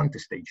stage 1 to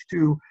stage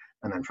 2,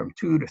 and then from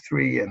 2 to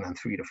 3, and then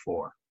 3 to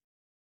 4.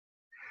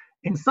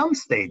 In some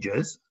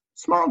stages,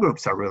 small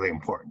groups are really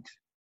important.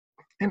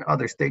 In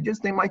other stages,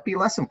 they might be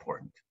less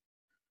important.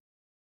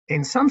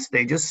 In some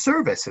stages,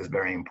 service is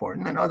very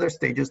important. In other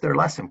stages, they're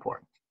less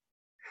important.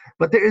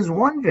 But there is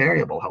one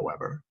variable,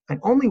 however, and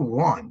only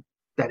one,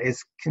 that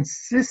is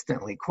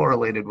consistently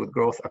correlated with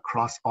growth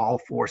across all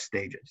 4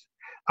 stages,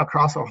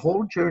 across our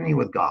whole journey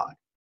with God,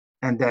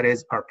 and that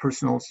is our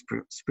personal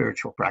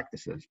spiritual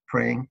practices,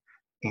 praying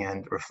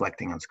and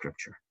reflecting on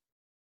Scripture.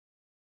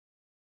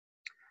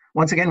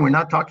 Once again, we're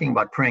not talking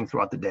about praying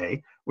throughout the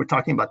day. We're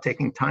talking about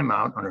taking time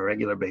out on a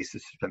regular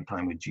basis to spend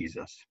time with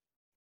Jesus.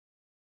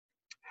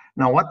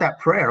 Now, what that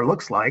prayer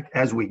looks like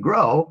as we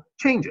grow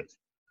changes,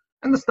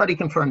 and the study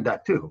confirmed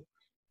that too.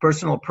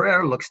 Personal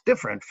prayer looks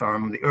different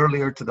from the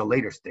earlier to the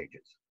later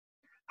stages.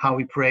 How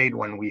we prayed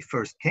when we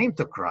first came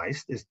to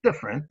Christ is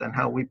different than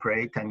how we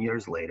pray 10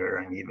 years later,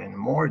 and even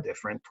more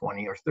different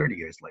 20 or 30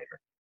 years later.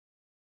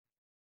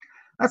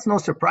 That's no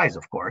surprise,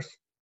 of course.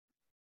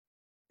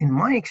 In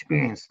my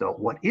experience, though,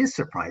 what is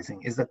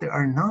surprising is that there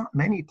are not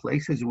many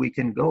places we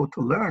can go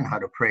to learn how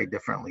to pray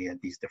differently at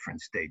these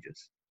different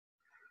stages.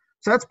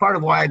 So that's part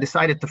of why I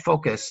decided to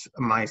focus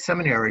my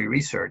seminary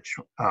research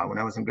when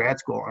I was in grad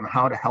school on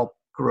how to help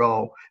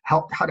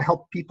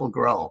people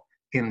grow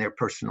in their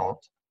personal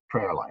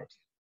prayer lives.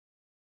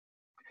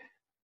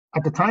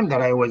 At the time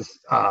that I was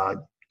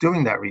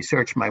doing that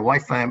research, my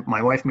wife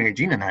Mary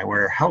Jean and I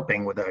were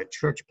helping with a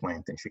church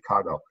plant in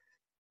Chicago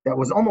that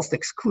was almost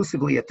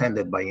exclusively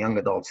attended by young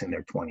adults in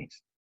their 20s.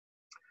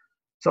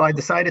 So I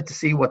decided to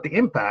see what the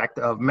impact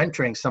of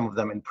mentoring some of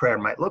them in prayer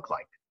might look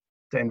like,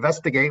 to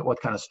investigate what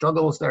kind of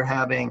struggles they're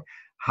having,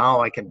 how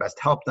I can best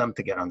help them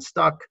to get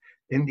unstuck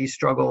in these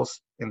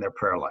struggles in their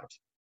prayer lives.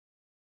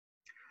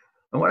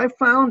 And what I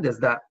found is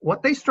that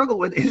what they struggle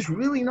with is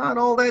really not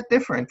all that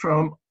different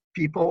from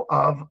people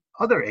of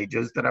other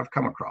ages that I've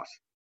come across.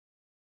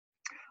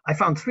 I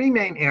found 3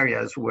 main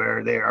areas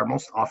where they are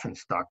most often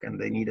stuck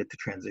and they needed to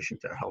transition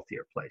to a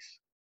healthier place.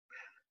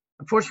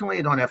 Unfortunately,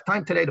 I don't have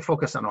time today to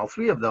focus on all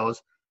 3 of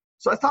those,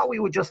 so I thought we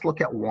would just look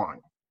at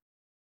one.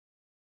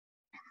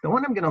 The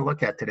one I'm going to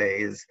look at today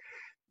is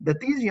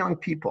that these young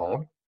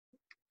people,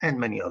 and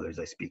many others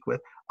I speak with,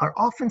 are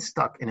often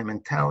stuck in a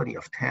mentality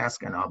of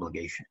task and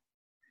obligation,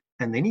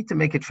 and they need to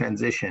make a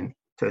transition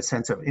to a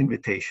sense of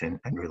invitation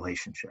and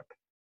relationship.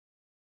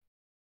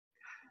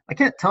 I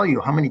can't tell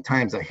you how many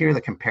times I hear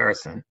the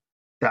comparison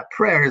that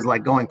prayer is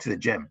like going to the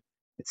gym.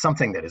 It's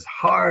something that is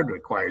hard,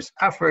 requires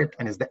effort,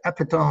 and is the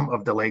epitome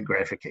of delayed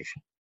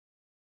gratification.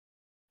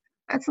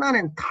 That's not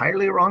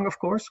entirely wrong, of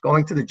course.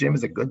 Going to the gym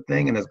is a good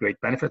thing and has great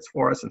benefits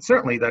for us, and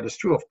certainly that is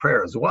true of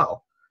prayer as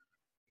well.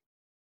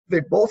 They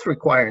both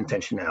require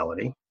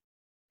intentionality,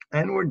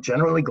 and we're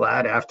generally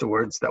glad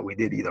afterwards that we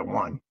did either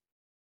one.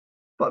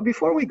 But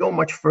before we go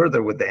much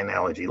further with the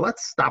analogy,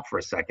 let's stop for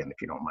a second,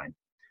 if you don't mind.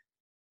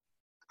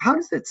 How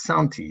does it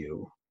sound to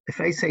you if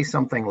I say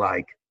something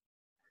like,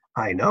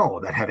 I know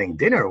that having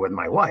dinner with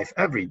my wife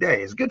every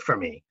day is good for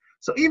me,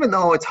 so even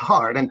though it's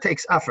hard and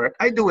takes effort,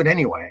 I do it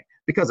anyway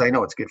because I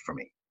know it's good for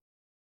me?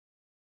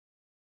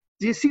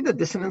 Do you see the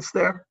dissonance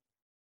there?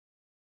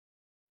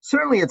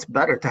 Certainly it's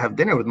better to have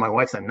dinner with my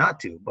wife than not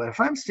to, but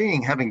if I'm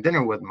seeing having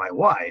dinner with my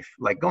wife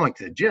like going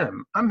to the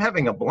gym, I'm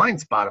having a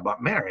blind spot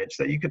about marriage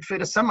that you could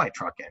fit a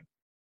semi-truck in.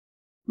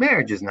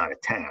 Marriage is not a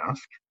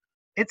task,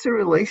 it's a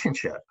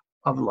relationship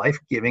of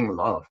life-giving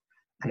love.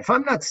 And if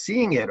I'm not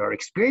seeing it or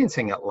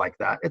experiencing it like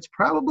that, it's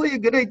probably a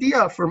good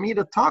idea for me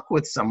to talk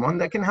with someone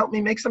that can help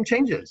me make some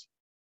changes.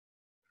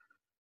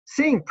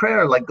 Seeing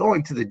prayer like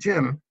going to the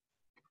gym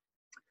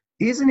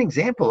is an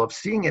example of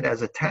seeing it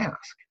as a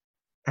task.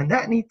 And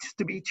that needs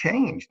to be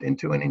changed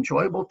into an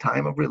enjoyable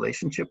time of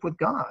relationship with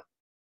God,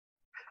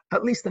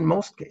 at least in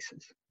most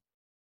cases.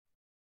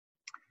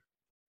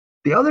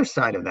 The other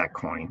side of that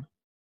coin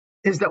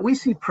is that we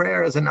see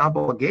prayer as an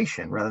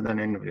obligation rather than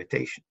an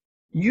invitation.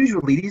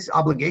 Usually these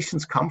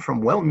obligations come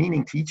from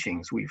well-meaning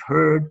teachings we've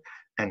heard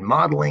and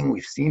modeling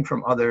we've seen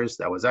from others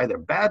that was either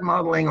bad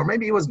modeling or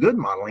maybe it was good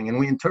modeling and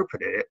we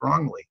interpreted it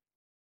wrongly.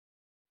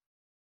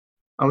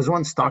 I was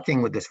once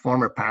talking with this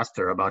former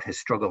pastor about his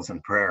struggles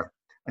in prayer,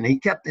 and he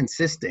kept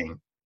insisting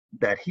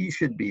that he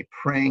should be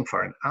praying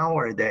for an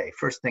hour a day,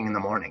 first thing in the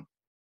morning.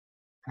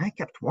 And I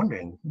kept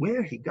wondering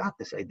where he got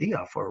this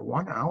idea for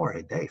 1 hour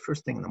a day,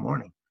 first thing in the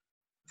morning.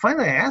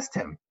 Finally, I asked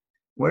him,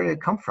 where did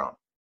it come from?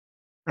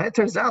 And it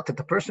turns out that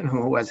the person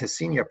who was his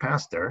senior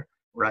pastor,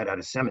 right out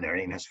of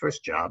seminary in his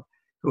first job,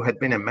 who had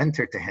been a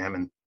mentor to him,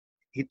 and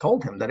he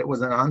told him that it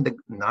was a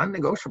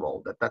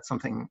non-negotiable, that that's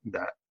something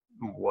that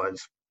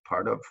was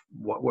part of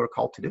what we're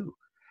called to do.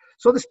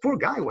 So this poor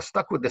guy was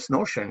stuck with this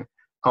notion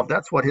of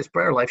that's what his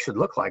prayer life should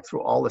look like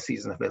through all the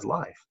seasons of his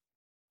life.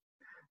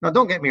 Now,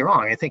 don't get me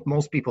wrong. I think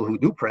most people who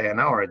do pray an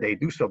hour a day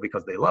do so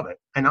because they love it,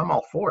 and I'm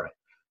all for it.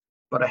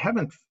 But I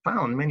haven't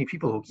found many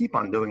people who keep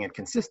on doing it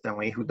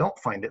consistently who don't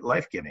find it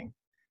life-giving,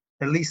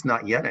 at least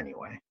not yet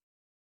anyway.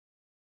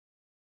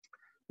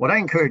 What I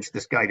encourage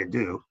this guy to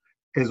do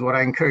is what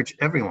I encourage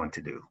everyone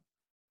to do,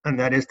 and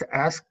that is to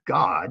ask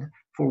God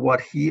for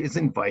what he is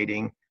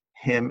inviting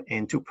him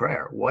into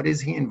prayer. What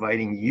is he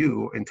inviting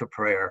you into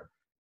prayer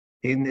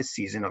in this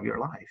season of your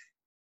life?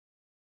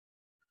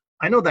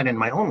 I know that in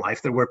my own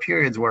life, there were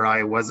periods where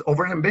I was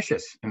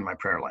overambitious in my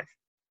prayer life.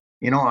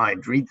 You know,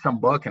 I'd read some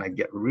book and I'd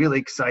get really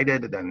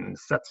excited and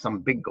set some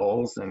big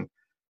goals. And,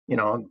 you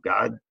know,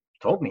 God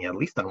told me at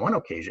least on one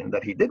occasion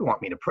that he did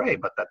want me to pray,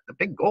 but that the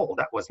big goal,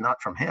 that was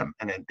not from him.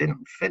 And it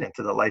didn't fit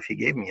into the life he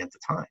gave me at the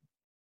time,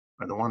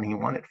 or the one he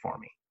wanted for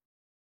me.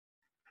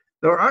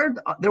 There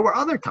were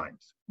other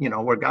times, you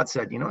know, where God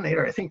said, you know,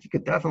 Nader, I think you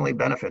could definitely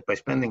benefit by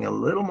spending a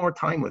little more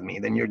time with me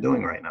than you're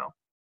doing right now.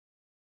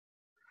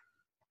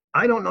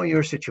 I don't know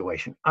your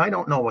situation. I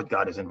don't know what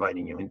God is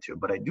inviting you into,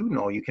 but I do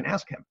know you can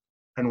ask him.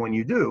 And when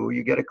you do,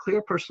 you get a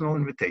clear personal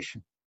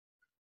invitation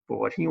for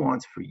what he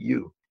wants for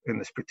you in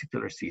this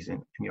particular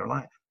season in your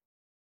life.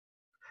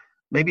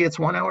 Maybe it's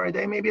 1 hour a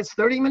day, maybe it's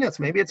 30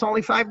 minutes, maybe it's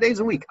only 5 days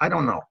a week. I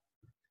don't know.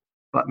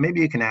 But maybe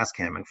you can ask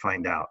him and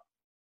find out.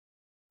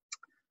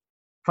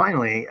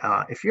 Finally,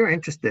 if you're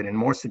interested in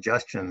more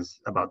suggestions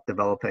about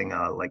developing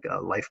like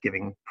a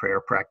life-giving prayer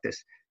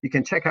practice, you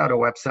can check out a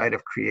website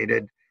I've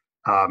created.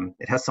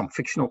 It has some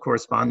fictional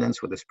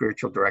correspondence with a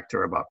spiritual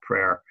director about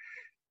prayer.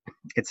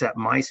 It's at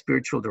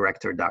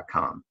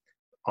myspiritualdirector.com.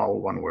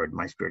 All one word,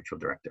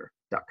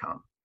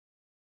 myspiritualdirector.com.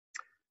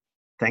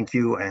 Thank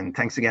you, and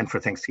thanks again for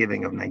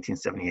Thanksgiving of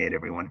 1978,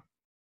 everyone.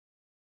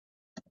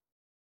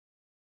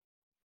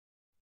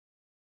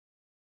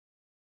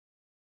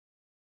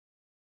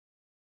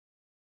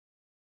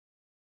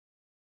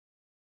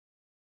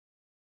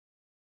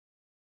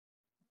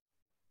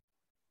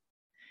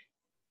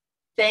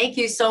 Thank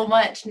you so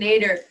much,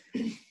 Nader.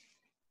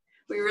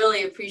 We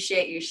really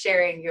appreciate you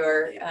sharing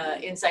your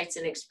insights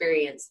and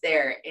experience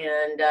there.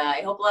 And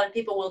I hope a lot of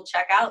people will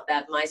check out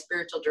that My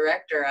Spiritual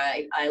Director.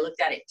 I looked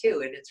at it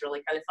too, and it's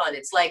really kind of fun.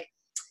 It's like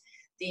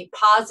the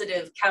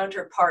positive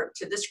counterpart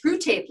to the Screw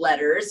Tape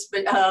Letters,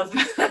 but of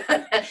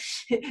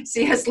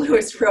C.S.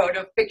 Lewis wrote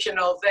a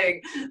fictional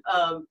thing.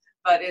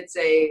 But it's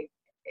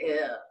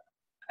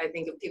I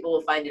think people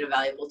will find it a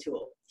valuable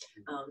tool.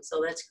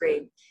 So that's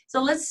great.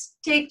 So let's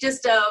take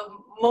just a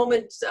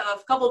moment, a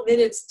couple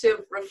minutes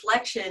to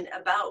reflection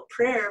about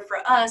prayer for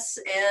us.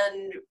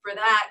 And for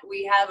that,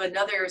 we have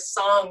another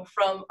song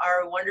from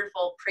our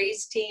wonderful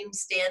praise team,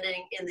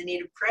 Standing in the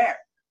Need of Prayer.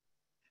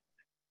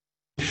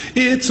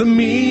 It's a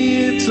me,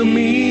 it's a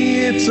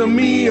me, it's a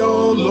me,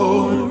 oh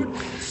Lord,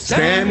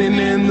 standing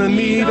in the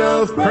need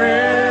of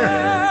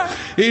prayer.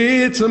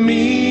 It's a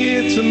me,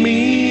 it's a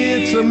me,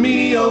 it's a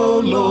me, oh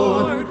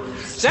Lord,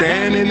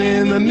 standing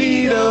in the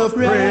need of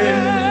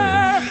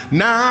prayer.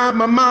 Not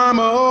my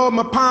mama or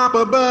my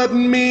papa, but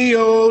me,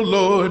 oh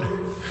Lord,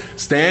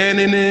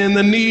 standing in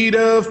the need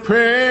of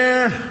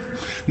prayer.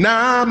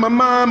 Not my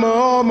mama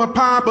or my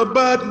papa,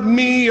 but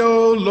me,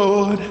 oh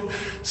Lord,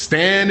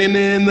 standing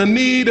in the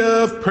need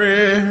of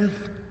prayer.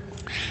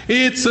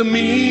 It's a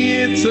me,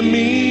 it's a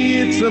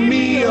me, it's a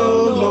me,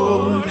 oh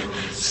Lord,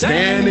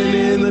 standing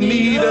in the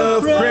need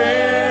of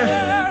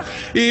prayer.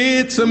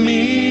 It's a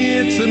me,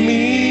 it's a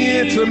me,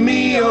 it's a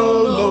me,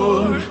 oh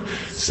Lord,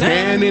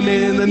 standing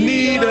in the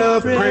need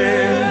of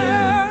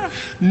prayer.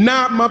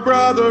 Not my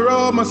brother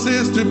or my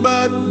sister,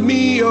 but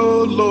me,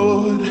 oh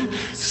Lord,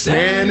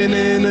 standing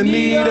in the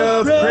need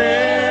of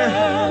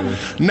prayer.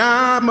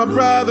 Not my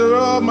brother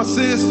or my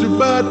sister,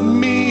 but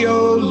me,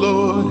 oh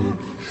Lord,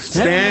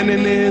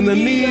 standing in the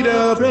need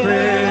of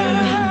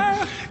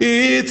prayer.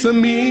 It's a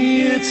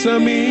me, it's a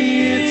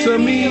me, it's a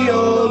me,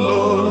 oh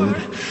Lord,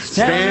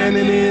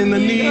 standing in the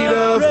need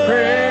of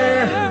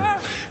prayer.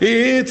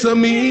 It's a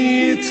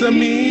me, it's a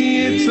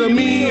me, it's a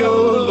me,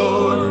 oh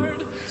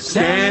Lord,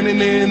 standing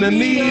in the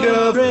need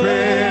of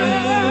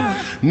prayer.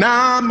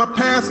 Not my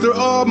pastor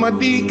or my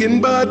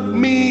deacon, but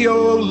me,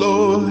 oh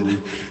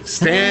Lord,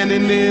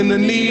 standing in the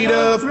need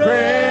of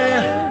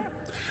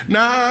prayer.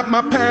 Not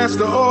my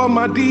pastor or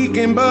my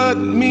deacon, but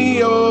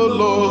me, oh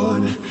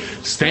Lord,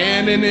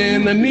 standing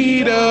in the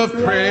need of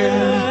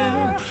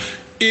prayer.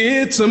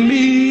 It's a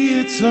me,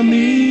 it's a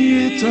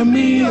me, it's a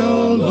me,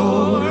 oh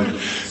Lord,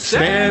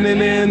 standing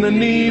in the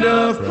need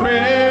of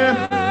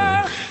prayer.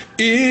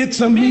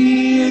 It's a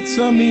me, it's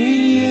a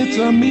me, it's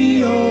a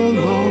me, oh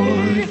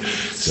Lord,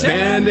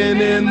 standing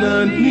in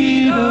the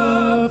need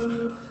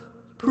of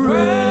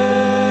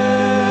prayer.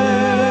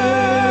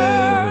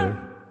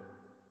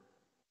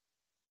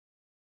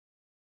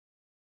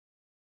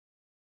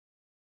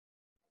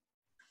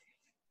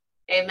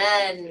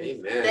 Amen.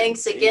 Amen.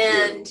 Thanks Thank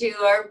again to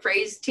our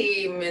praise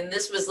team. And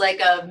this was like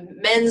a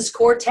men's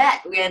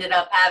quartet we ended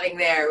up having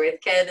there with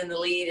Ken in the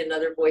lead and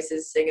other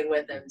voices singing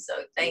with him. So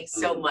thanks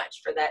so much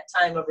for that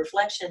time of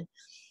reflection.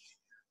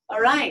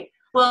 All right.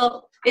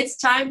 Well, it's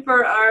time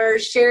for our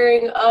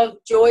sharing of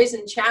joys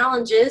and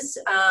challenges.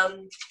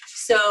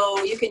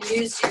 So you can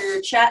use your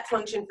chat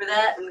function for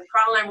that. And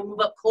Carl and I will move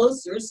up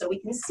closer so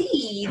we can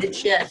see the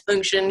chat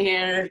function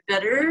here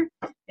better.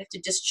 You have to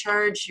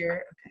discharge your,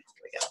 okay,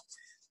 here we go.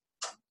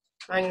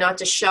 Trying not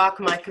to shock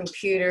my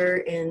computer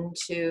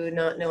into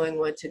not knowing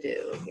what to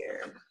do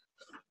here.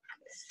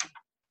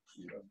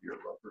 You have your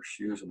rubber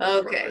shoes.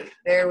 Okay,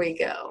 there we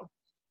go.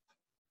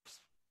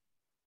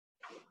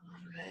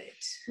 All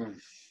right.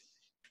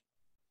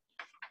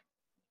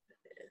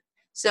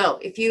 So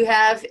if you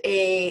have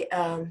a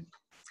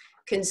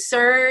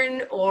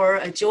concern or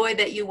a joy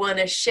that you want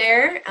to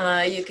share,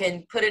 you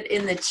can put it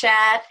in the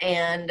chat,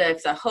 and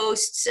if the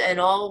hosts and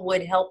all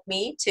would help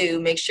me to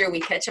make sure we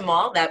catch them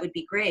all, that would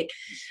be great.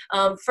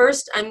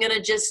 First, I'm going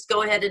to just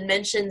go ahead and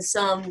mention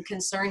some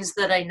concerns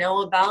that I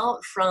know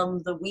about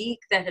from the week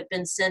that have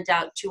been sent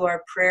out to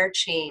our prayer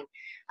chain.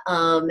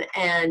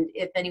 And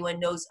if anyone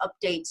knows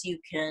updates, you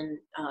can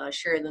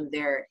share them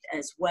there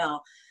as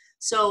well.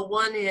 So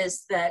one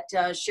is that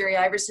Sherry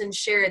Iverson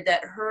shared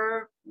that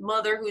her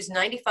mother, who's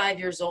 95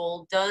 years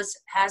old,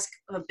 has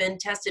been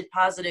tested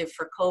positive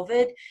for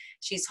COVID.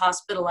 She's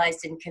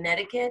hospitalized in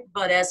Connecticut,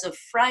 but as of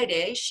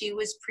Friday, she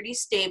was pretty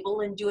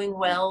stable and doing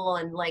well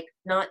on like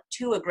not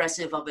too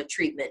aggressive of a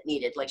treatment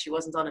needed. Like she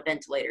wasn't on a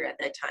ventilator at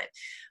that time.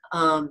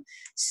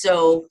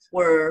 So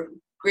we're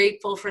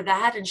grateful for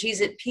that, and she's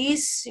at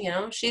peace. You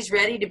know, she's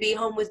ready to be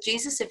home with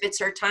Jesus if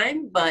it's her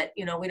time, but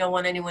you know, we don't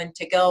want anyone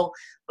to go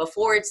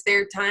before it's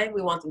their time.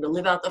 We want them to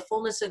live out the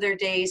fullness of their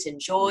days in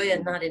joy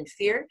and not in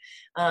fear.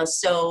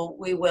 So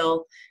we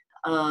will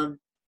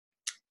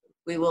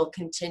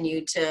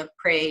continue to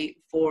pray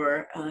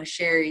for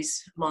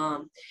Sherry's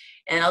mom.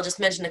 And I'll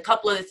just mention a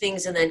couple of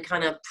things and then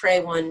kind of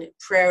pray one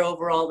prayer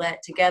over all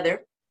that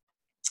together.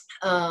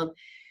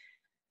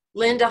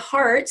 Linda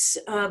Hart's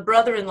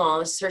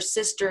brother-in-law, her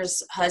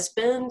sister's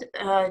husband,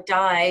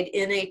 died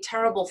in a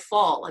terrible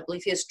fall. I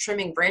believe he was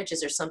trimming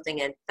branches or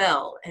something and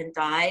fell and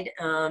died.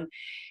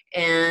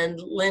 And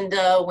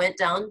Linda went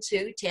down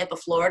to Tampa,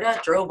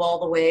 Florida, drove all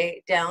the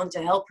way down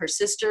to help her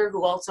sister,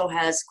 who also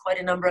has quite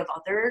a number of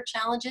other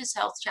challenges,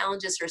 health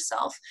challenges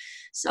herself.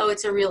 So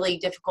it's a really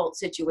difficult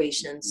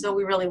situation. So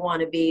we really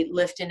want to be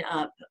lifting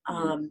up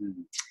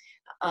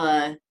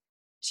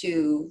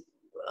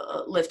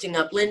lifting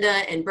up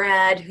Linda and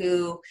Brad,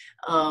 who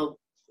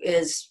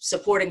is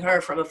supporting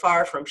her from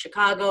afar from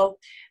Chicago.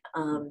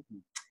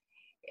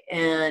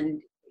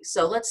 And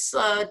so let's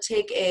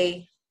take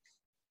a,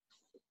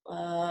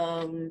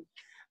 and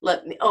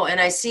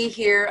I see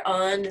here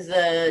on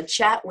the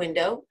chat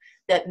window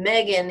that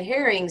Megan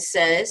Herring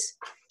says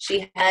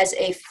she has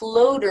a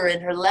floater in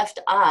her left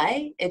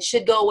eye. It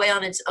should go away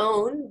on its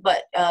own,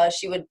 but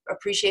she would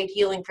appreciate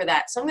healing for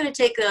that. So I'm going to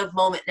take a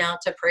moment now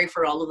to pray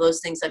for all of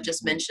those things I've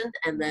just mentioned,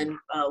 and then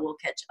we'll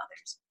catch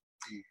others.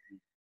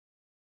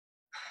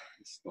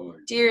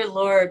 Dear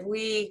Lord,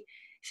 we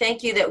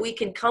thank you that we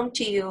can come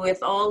to you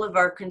with all of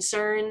our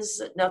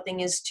concerns.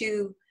 Nothing is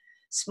too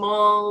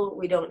small.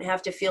 We don't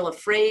have to feel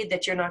afraid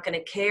that you're not going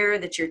to care,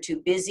 that you're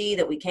too busy,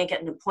 that we can't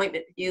get an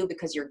appointment with you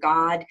because you're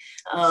God.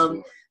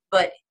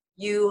 But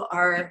you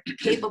are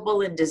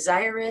capable and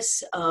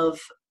desirous of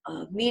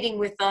meeting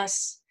with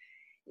us.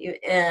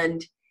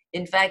 And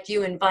in fact,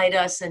 you invite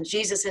us, and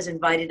Jesus has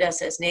invited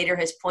us, as Nader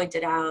has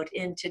pointed out,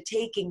 into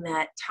taking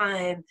that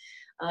time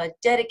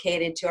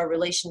dedicated to our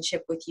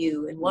relationship with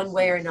you in one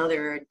way or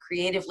another, and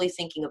creatively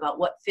thinking about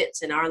what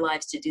fits in our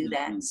lives to do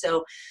that.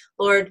 So,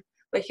 Lord,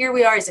 but here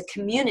we are as a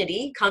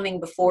community coming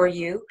before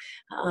you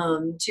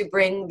to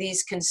bring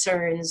these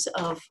concerns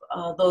of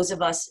those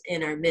of us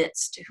in our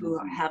midst who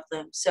have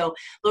them. So,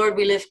 Lord,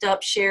 we lift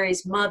up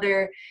Sherry's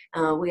mother.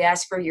 We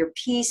ask for your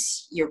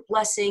peace, your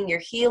blessing,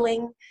 your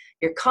healing,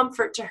 your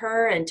comfort to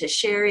her and to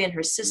Sherry and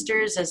her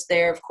sisters, as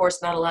they're, of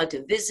course, not allowed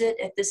to visit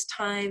at this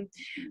time.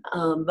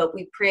 But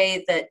we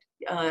pray that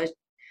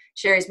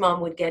Sherry's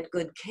mom would get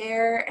good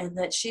care and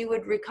that she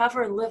would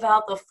recover and live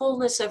out the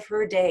fullness of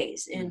her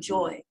days in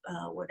joy,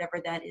 whatever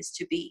that is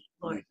to be,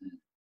 Lord.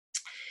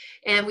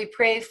 And we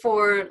pray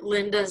for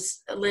Linda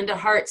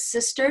Hart's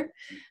sister,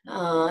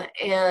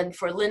 and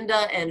for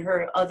Linda and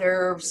her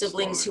other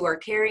siblings who are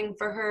caring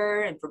for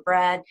her, and for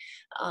Brad.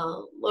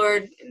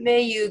 Lord,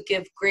 may you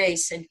give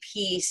grace and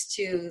peace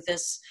to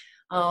this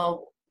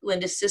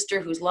Linda's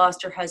sister who's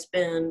lost her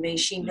husband. May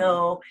she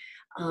know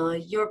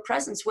your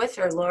presence with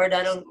her, Lord.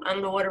 I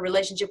don't know what a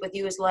relationship with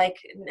you is like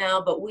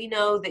now, but we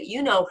know that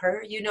you know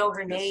her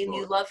name,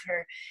 you love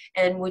her,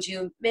 and would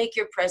you make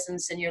your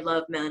presence and your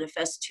love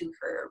manifest to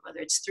her, whether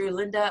it's through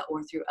Linda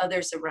or through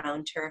others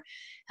around her.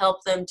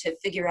 Help them to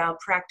figure out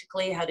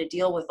practically how to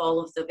deal with all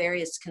of the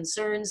various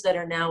concerns that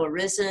are now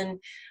arisen,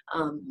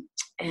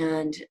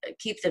 and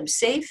keep them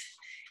safe,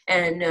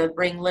 and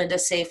bring Linda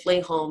safely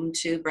home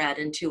to Brad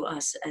and to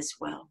us as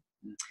well.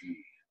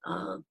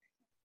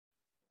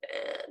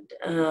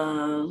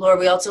 Lord,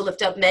 we also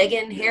lift up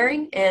Megan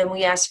Herring, and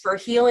we ask for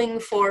healing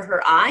for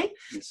her eye,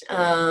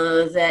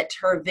 that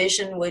her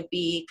vision would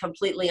be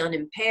completely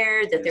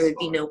unimpaired, that there would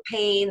be no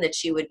pain, that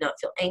she would not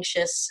feel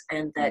anxious,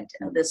 and that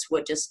this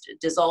would just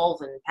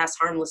dissolve and pass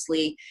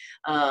harmlessly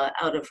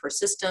out of her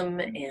system,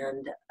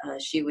 and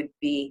she would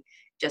be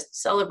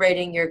just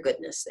celebrating your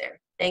goodness there.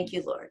 Thank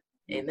you, Lord.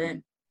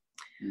 Amen.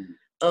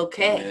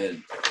 Okay.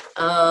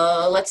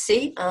 Let's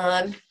see.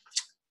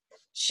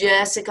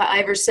 Jessica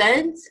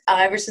Iverson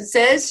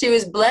says she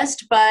was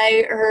blessed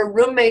by her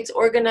roommates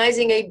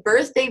organizing a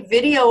birthday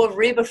video of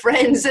Reba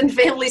friends and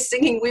family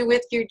singing "We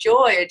With You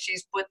Joy," and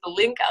she's put the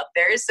link out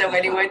there so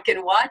anyone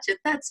can watch it.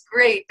 That's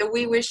great. The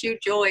 "We Wish You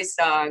Joy"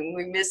 song.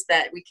 We missed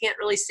that. We can't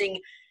really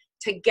sing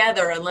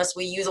together unless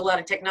we use a lot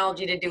of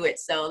technology to do it.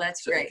 So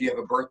that's So great. if you have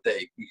a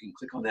birthday, you can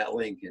click on that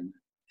link and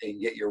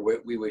get your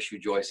We Wish You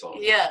Joy song.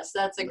 Yes,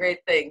 that's a great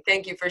thing.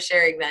 Thank you for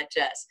sharing that,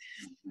 Jess.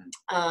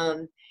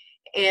 Mhm.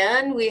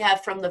 And we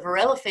have from the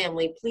Varela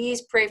family,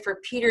 please pray for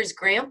Peter's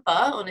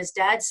grandpa on his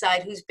dad's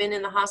side, who's been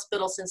in the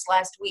hospital since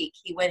last week.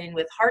 He went in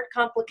with heart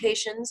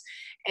complications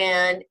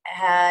and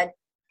had,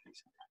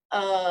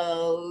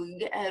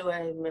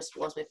 I must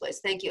have lost my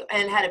place. Thank you.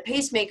 And had a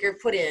pacemaker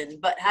put in,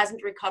 but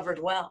hasn't recovered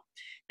well.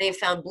 They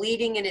found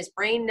bleeding in his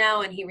brain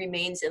now, and he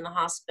remains in the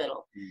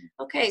hospital.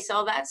 Okay,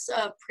 so that's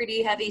a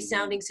pretty heavy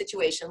sounding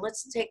situation.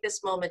 Let's take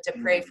this moment to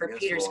pray for Yes,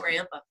 Peter's Lord.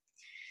 grandpa.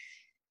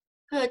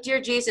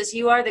 Dear Jesus,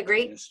 you are the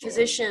great Yes, Lord.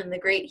 physician, the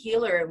great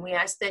healer, and we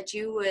ask that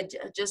you would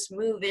just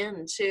move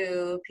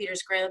into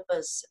Peter's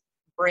grandpa's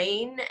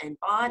brain and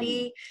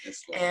body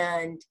Yes, Lord.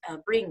 and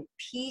bring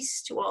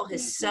peace to all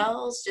his Mhm.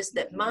 cells, just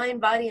that Mhm.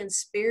 mind, body, and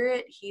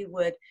spirit, he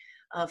would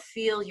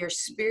feel your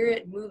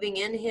spirit moving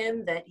in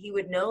him, that he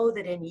would know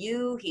that in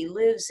you he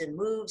lives and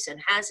moves and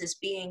has his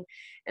being.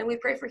 And we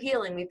pray for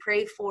healing. We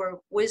pray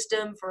for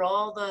wisdom for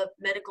all the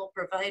medical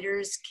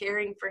providers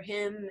caring for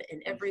him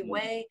in every Mhm.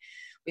 way.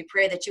 We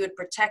pray that you would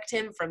protect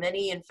him from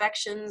any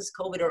infections,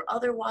 COVID or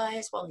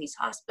otherwise, while he's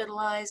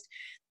hospitalized,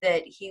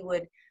 that he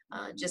would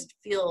just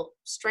feel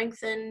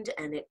strengthened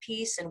and at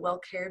peace and well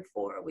cared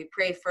for. We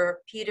pray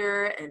for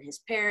Peter and his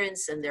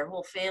parents and their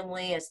whole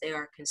family as they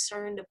are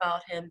concerned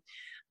about him,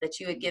 that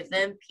you would give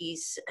them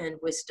peace and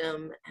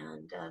wisdom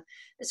and a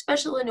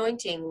special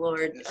anointing,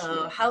 Lord, Yes,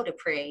 Lord. how to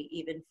pray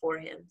even for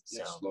him.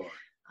 Yes, So Lord.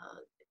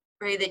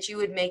 pray that you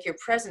would make your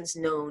presence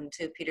known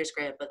to Peter's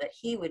grandpa, that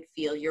he would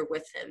feel you're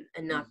with him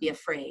and not be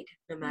afraid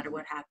no matter Mhm.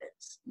 what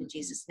happens. In Mhm.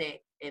 Jesus' name,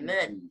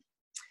 amen. Mhm.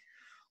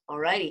 All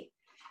righty.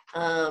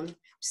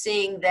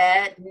 Seeing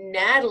that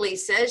Natalie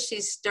says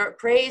she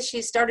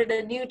started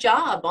a new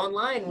job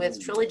online with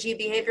Trilogy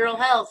Behavioral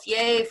Health.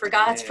 Yay for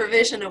God's Yay.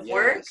 provision of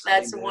work. Yes,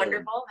 That's amen.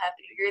 wonderful.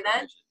 Happy to hear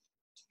that.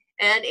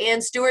 And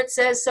Ann Stewart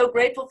says, so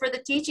grateful for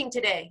the teaching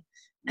today.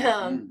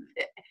 Mhm.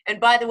 And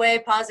by the way,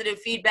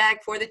 positive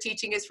feedback for the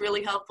teaching is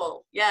really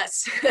helpful.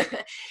 Yes.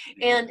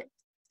 And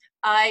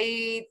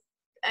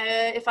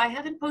if I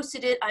haven't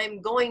posted it, I'm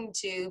going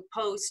to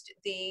post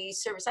the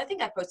service. I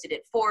think I posted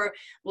it for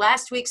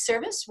last week's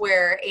service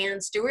where Ann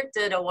Stewart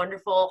did a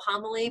wonderful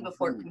homily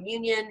before Mhm.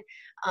 communion,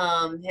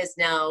 has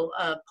now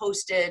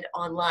posted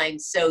online.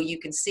 So you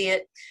can see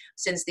it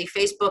since the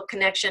Facebook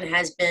connection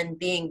has been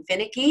being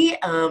finicky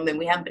and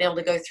we haven't been able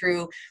to go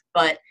through,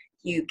 but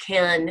you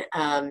can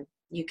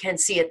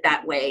see it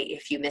that way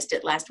if you missed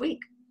it last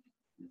week.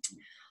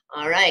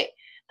 All right.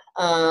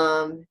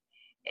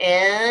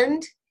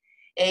 And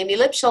Amy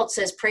Lipschultz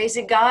says,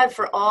 praising God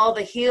for all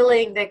the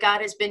healing that God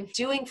has been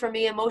doing for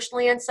me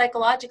emotionally and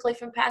psychologically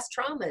from past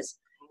traumas.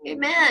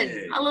 Amen.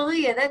 Yay.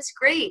 Hallelujah. That's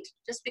great.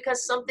 Just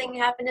because something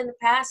happened in the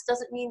past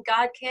doesn't mean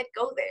God can't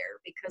go there,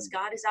 because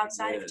God is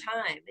outside of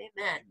time.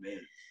 Amen.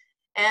 Amen.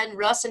 And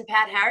Russ and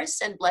Pat Harris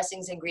send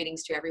blessings and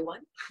greetings to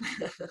everyone.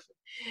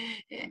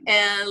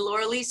 And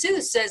Laura Lee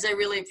Seuss says, I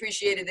really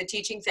appreciated the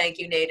teaching. Thank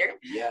you, Nader.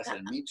 Yes,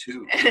 and me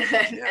too.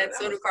 And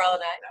so do Carl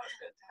and I. That was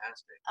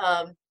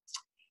fantastic.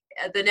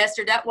 The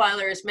Nestor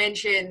Detweiler has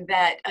mentioned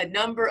that a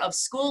number of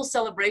school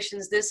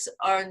celebrations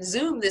are on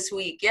Zoom this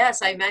week.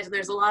 Yes, I imagine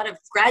there's a lot of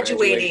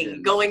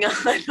graduating going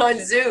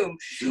on Zoom.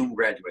 Zoom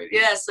graduating.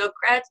 Yes, so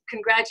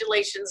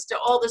congratulations to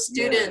all the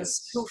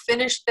students who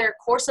finished their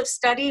course of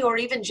study, or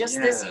even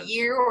just this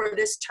year or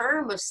this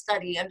term of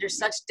study under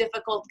such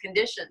difficult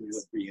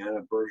conditions.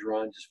 Brianna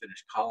Bergeron just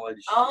finished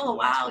college. Oh,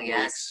 wow,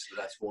 yes. So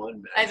that's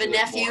one. I have a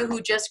nephew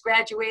who just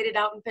graduated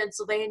out in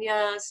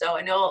Pennsylvania, so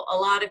I know a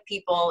lot of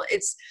people.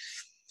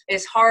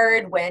 It's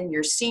hard when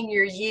your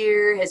senior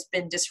year has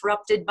been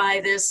disrupted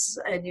by this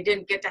and you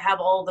didn't get to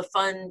have all the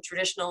fun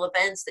traditional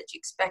events that you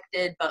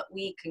expected, but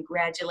we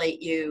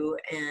congratulate you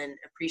and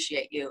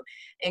appreciate you,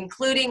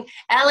 including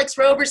Alex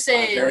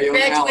Roberson,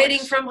 graduating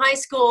from high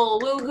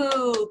school.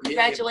 Woohoo!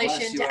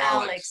 Congratulations to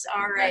Alex.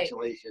 All right.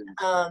 Congratulations.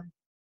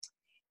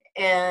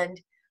 And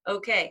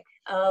okay,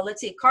 let's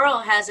see. Carl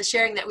has a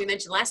sharing that we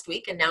mentioned last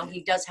week, and now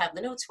he does have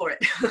the notes for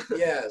it.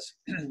 Yes.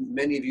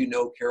 Many of you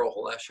know Carol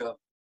Halesha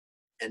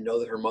and know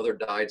that her mother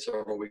died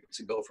several weeks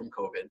ago from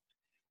COVID.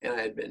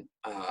 And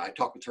I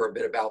talked with her a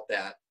bit about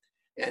that.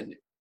 And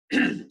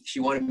she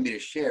wanted me to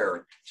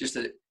share just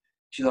that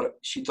she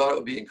thought it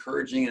would be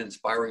encouraging and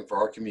inspiring for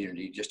our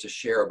community just to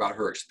share about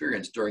her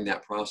experience during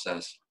that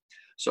process.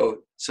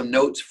 So some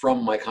notes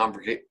from my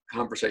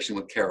conversation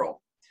with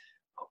Carol.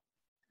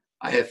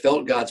 I have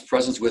felt God's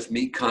presence with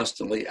me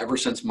constantly ever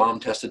since Mom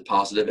tested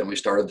positive and we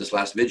started this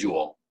last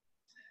vigil.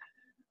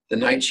 The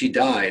night she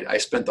died, I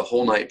spent the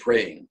whole night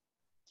praying.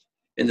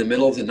 In the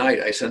middle of the night,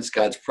 I sensed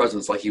God's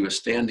presence like he was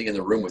standing in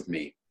the room with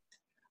me.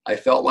 I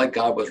felt like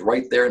God was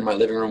right there in my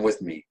living room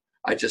with me.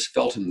 I just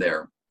felt him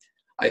there.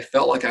 I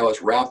felt like I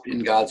was wrapped in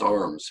God's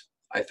arms.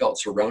 I felt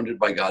surrounded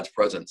by God's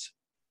presence.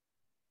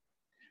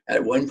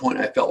 At one point,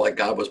 I felt like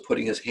God was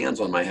putting his hands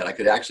on my head. I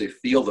could actually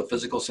feel the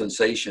physical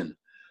sensation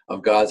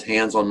of God's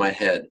hands on my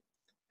head.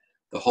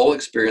 The whole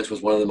experience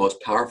was one of the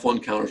most powerful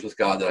encounters with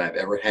God that I've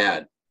ever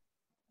had.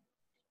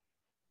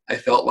 I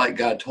felt like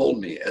God told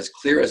me, as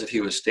clear as if he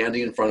was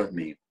standing in front of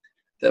me,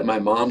 that my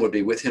mom would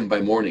be with him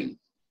by morning.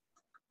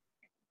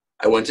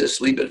 I went to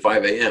sleep at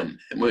 5 a.m.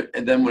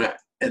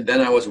 and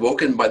then I was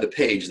woken by the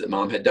page that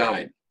Mom had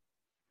died.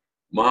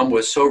 Mom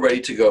was so ready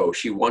to go.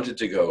 She wanted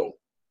to go.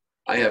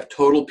 I have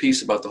total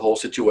peace about the whole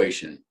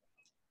situation.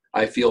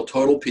 I feel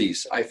total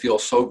peace. I feel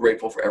so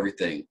grateful for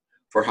everything,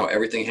 for how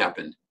everything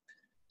happened.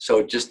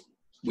 So just,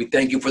 we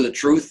thank you for the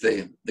truth,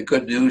 the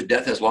good news.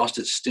 Death has lost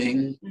its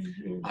sting.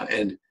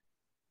 And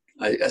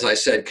as I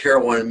said,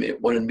 Carol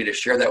wanted me to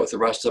share that with the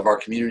rest of our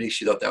community.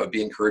 She thought that would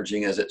be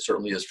encouraging, as it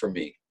certainly is for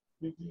me.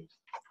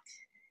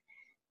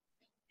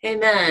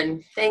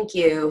 Amen. Thank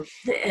you.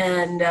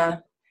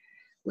 And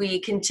we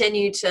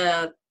continue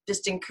to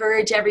just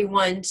encourage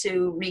everyone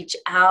to reach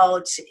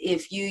out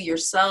if you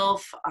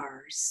yourself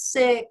are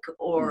sick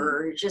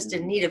or just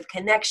in need of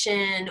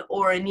connection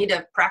or in need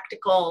of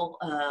practical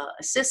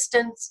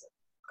assistance,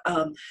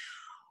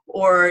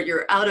 or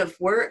you're out of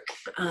work.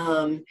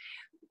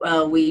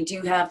 We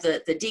do have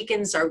the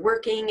deacons are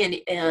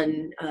working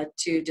and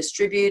to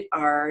distribute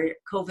our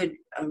COVID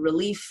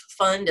relief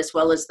fund, as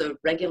well as the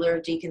regular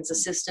Deacons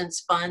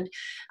Assistance Fund,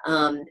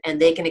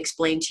 and they can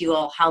explain to you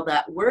all how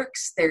that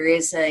works. There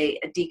is a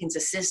Deacons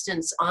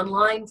Assistance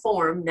online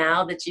form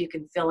now that you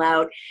can fill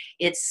out.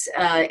 It's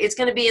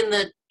going to be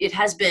it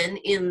has been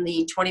in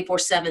the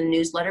 24/7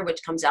 newsletter,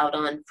 which comes out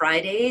on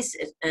Fridays,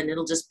 and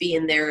it'll just be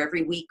in there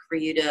every week for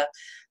you to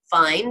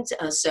find.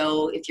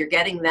 So if you're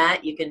getting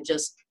that, you can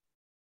just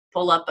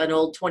pull up an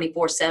old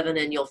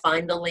 24/7 and you'll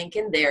find the link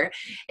in there.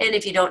 And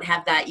if you don't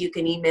have that, you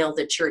can email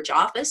the church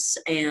office,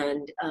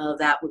 and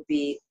that would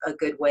be a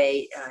good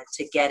way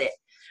to get it.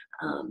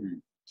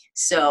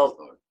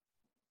 So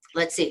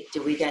let's see,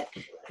 do we get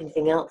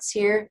anything else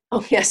here?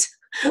 Oh, yes.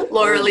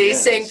 Laura Lee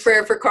saying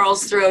prayer for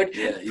Carl's throat.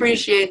 Yeah,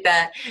 appreciate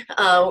that.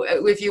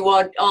 If you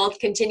want, all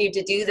continue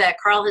to do that.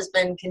 Carl has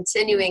been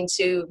continuing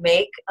to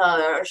make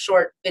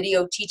short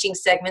video teaching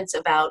segments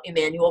about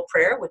Emmanuel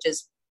prayer, which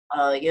is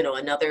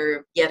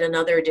yet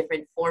another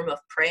different form of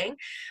praying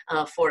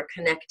for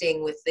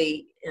connecting with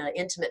the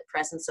intimate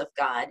presence of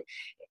God.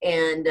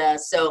 And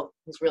so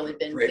it's really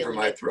been pray for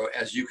my throat,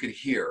 as you can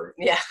hear.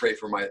 Yeah. Prayer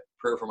for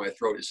my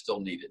throat is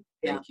still needed.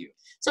 Thank you.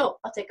 So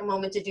I'll take a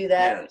moment to do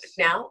that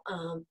now.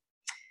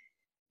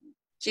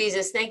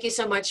 Jesus, thank you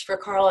so much for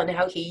Carl and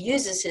how he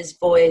uses his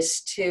voice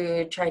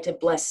to try to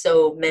bless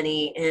so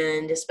many,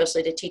 and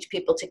especially to teach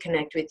people to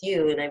connect with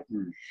you. And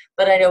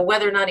but I know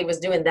whether or not he was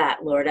doing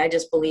that, Lord, I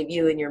just believe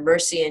you in your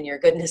mercy and your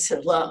goodness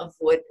and love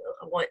would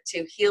want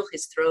to heal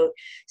his throat.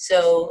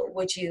 So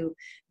would you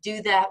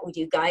do that? Would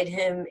you guide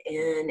him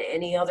in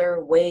any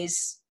other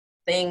ways,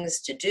 things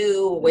to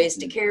do, ways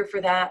to care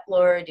for that,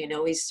 Lord? You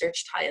know, he's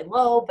searched high and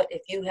low, but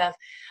if you have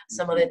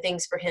some other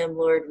things for him,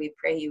 Lord, we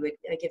pray you would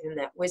give him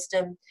that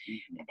wisdom,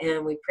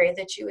 and we pray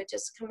that you would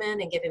just come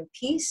in and give him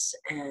peace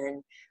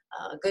and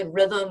a good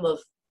rhythm of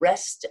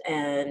rest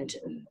and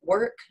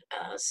work,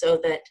 so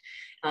that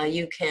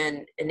you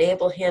can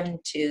enable him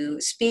to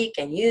speak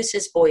and use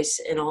his voice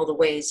in all the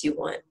ways you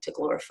want to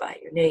glorify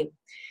your name.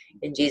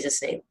 In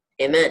Jesus' name,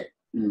 amen.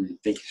 Thank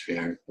you,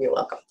 sweetheart. You're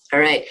welcome. All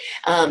right.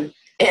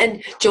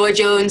 And Joy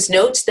Jones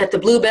notes that the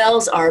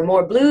bluebells are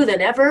more blue than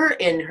ever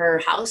in her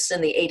house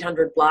in the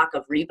 800 block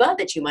of Reba,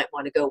 that you might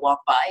want to go walk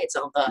by. It's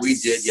on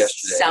the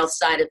south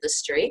side of the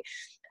street.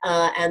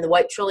 And the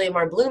white trillium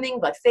are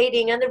blooming but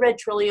fading, and the red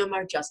trillium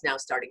are just now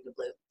starting to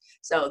bloom.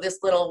 So this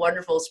little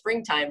wonderful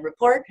springtime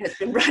report has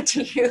been brought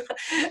to you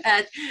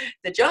at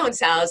the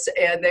Jones house,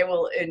 and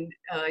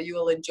you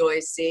will enjoy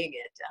seeing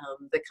it.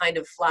 The kind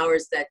of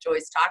flowers that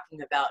Joy's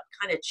talking about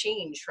kind of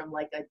change from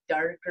like a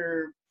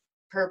darker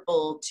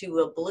purple to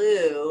a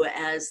blue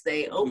as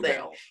they open.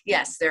 Bluebell.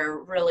 Yes, they're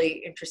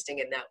really interesting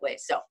in that way.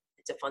 So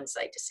it's a fun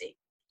sight to see.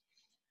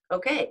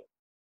 Okay.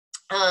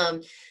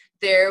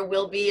 There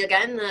will be,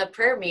 again, the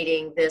prayer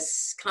meeting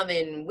this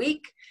coming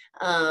week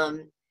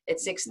at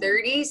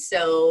 6:30.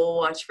 So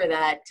watch for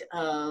that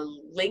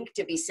link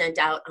to be sent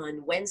out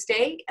on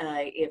Wednesday.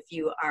 If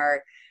you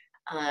are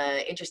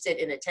interested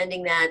in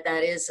attending that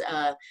is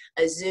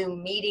a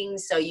Zoom meeting,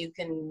 so you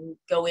can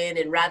go in,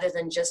 and rather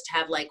than just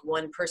have like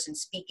one person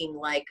speaking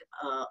like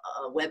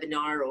a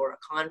webinar or a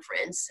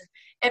conference,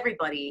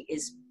 everybody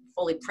is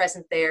fully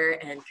present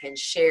there and can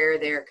share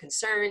their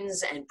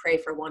concerns and pray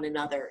for one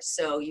another.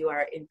 So you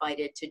are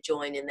invited to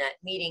join in that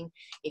meeting.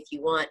 If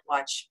you want,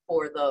 watch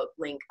for the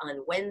link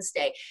on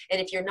Wednesday. And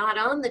if you're not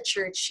on the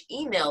church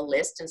email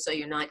list, and so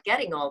you're not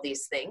getting all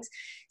these things,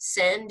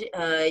 send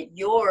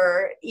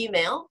your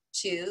email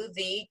to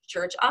the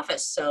church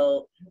office.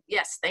 So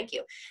yes, thank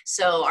you.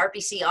 So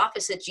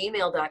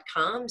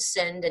rpcoffice@gmail.com,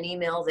 send an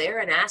email there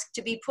and ask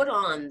to be put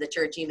on the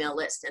church email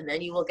list. And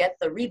then you will get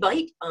the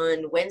rebite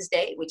on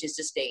Wednesday, which is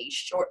just a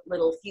short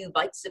little few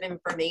bites of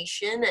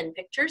information and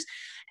pictures,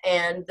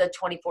 and the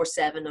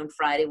 24/7 on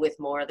Friday with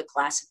more of the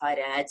classified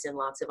ads and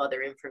lots of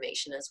other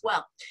information as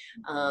well.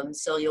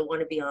 So you'll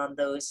want to be on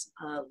those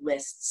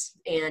lists.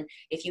 And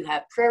if you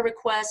have prayer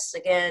requests,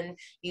 again,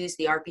 use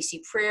the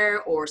RPC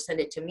prayer or send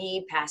it to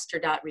me,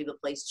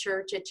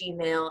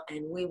 pastor.rebaplacechurch@gmail,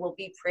 and we will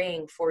be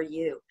praying for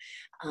you.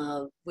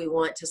 We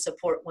want to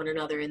support one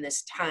another in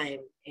this time.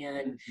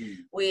 And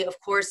we, of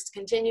course,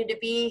 continue to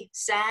be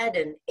sad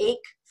and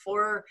ache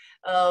for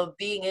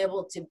being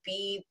able to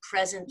be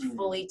present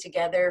fully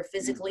together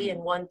physically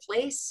in one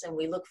place. And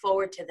we look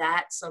forward to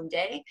that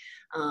someday.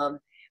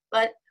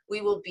 But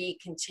we will be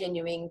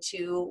continuing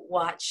to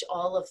watch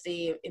all of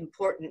the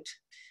important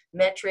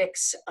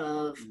metrics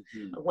of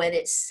when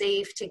it's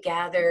safe to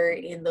gather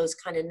in those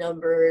kind of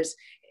numbers.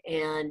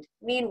 And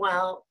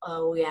meanwhile,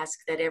 we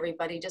ask that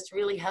everybody just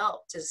really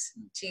help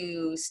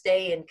to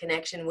stay in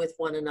connection with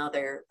one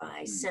another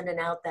by sending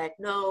out that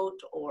note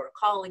or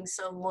calling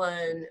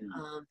someone,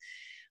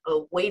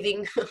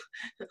 waving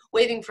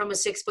from a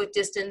 6-foot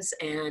distance,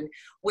 and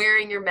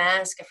wearing your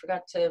mask. I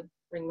forgot to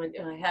bring my,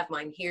 I have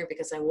mine here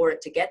because I wore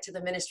it to get to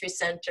the ministry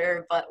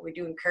center, but we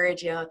do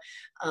encourage you,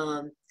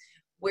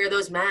 wear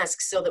those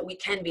masks so that we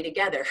can be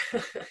together.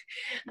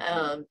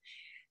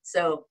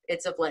 So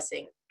it's a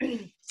blessing.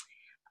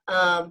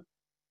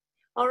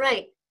 All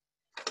right.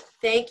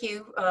 Thank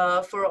you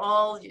for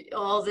all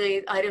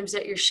the items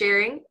that you're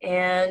sharing.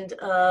 And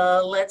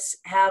let's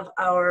have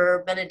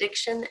our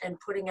benediction and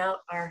putting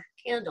out our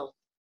candle.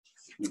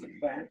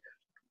 Back.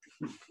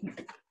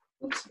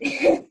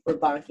 We're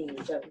bonking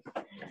each other.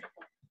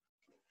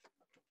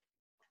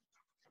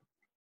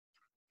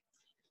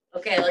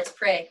 Okay, let's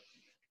pray.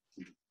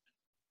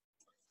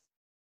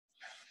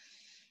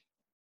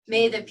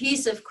 May the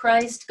peace of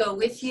Christ go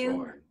with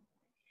you.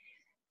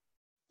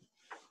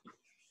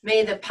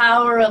 May the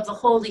power of the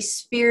Holy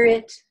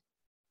Spirit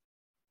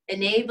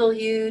enable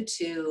you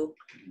to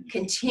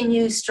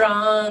continue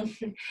strong,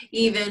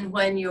 even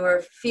when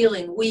you're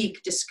feeling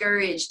weak,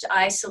 discouraged,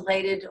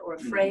 isolated, or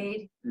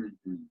afraid.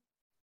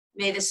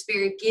 May the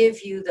Spirit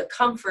give you the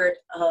comfort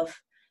of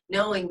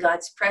knowing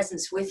God's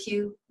presence with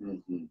you.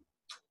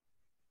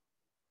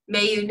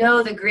 May you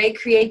know the great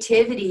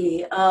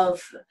creativity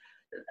of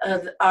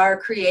our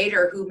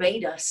Creator who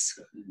made us,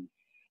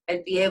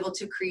 and be able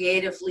to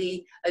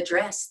creatively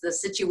address the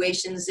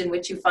situations in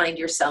which you find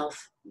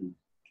yourself.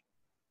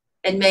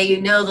 And may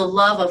you know the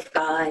love of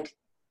God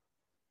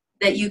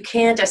that you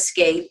can't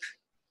escape,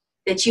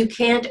 that you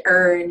can't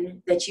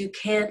earn, that you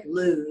can't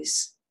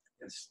lose.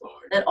 Yes,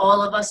 Lord. That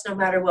all of us, no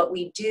matter what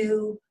we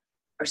do,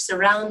 are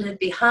surrounded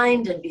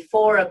behind and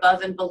before,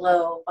 above and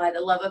below by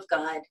the love of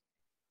God.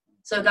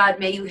 So God,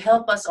 may you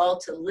help us all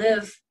to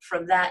live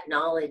from that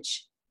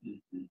knowledge,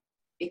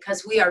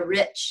 because we are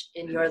rich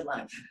in your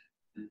love.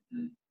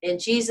 In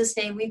Jesus'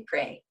 name we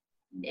pray.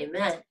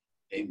 Amen.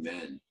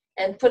 Amen.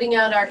 And putting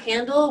out our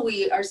candle,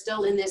 we are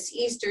still in this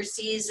Easter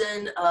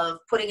season of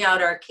putting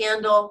out our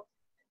candle.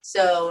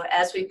 So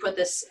as we put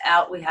this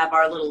out, we have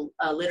our little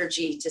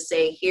liturgy to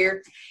say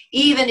here,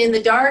 even in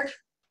the dark,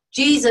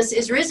 Jesus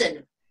is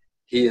risen.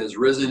 He is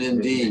risen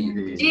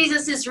indeed.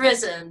 Jesus is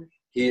risen.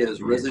 He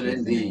is risen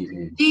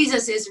indeed.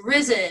 Jesus is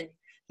risen.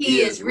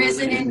 He is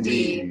risen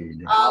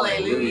indeed.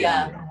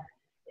 Hallelujah.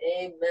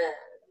 Amen.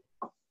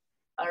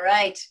 All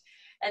right.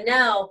 And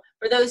now,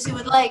 for those who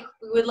would like,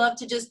 we would love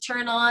to just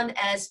turn on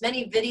as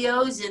many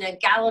videos in a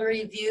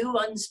gallery view,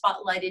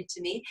 unspotlighted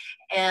to me,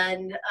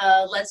 and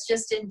let's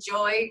just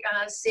enjoy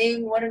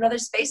seeing one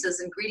another's faces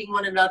and greeting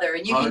one another.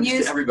 And you can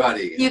use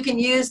everybody. You can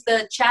use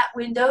the chat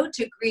window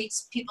to greet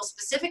people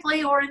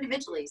specifically or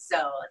individually.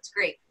 So it's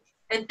great.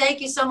 And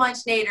thank you so much,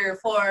 Nader,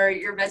 for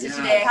your message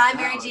today. Hi,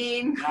 Mary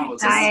Jean.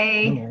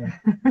 Hi.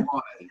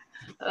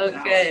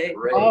 Okay.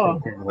 Oh,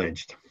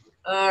 privileged.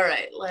 All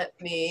right, let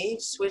me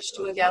switch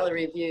to a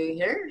gallery view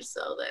here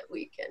so that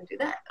we can do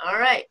that. All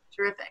right,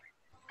 terrific.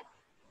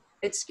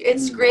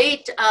 It's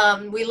great.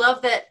 We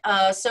love that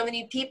so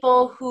many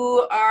people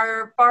who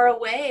are far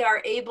away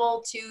are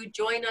able to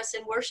join us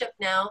in worship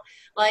now.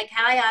 Like,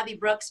 hi, Abby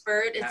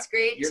Brooksford. It's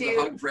great Here's to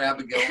a hug for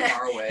Abigail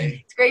far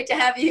away. It's great to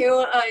have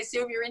you. I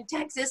assume you're in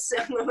Texas. So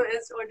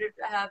it's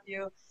wonderful to have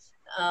you.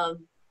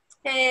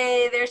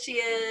 Hey, there she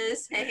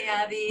is. Hey,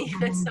 Abby.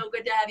 It's so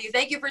good to have you.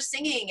 Thank you for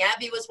singing.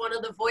 Abby was one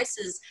of the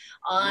voices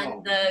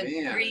on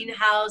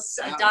Greenhouse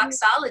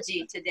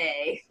doxology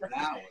today. That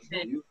was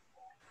beautiful.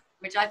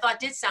 Which I thought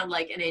did sound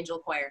like an angel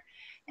choir.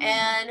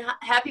 And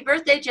happy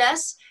birthday,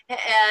 Jess.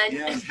 And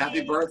yes,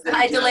 happy birthday.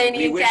 Hi,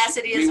 Delaney and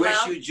Cassidy as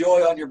well. We wish you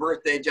joy on your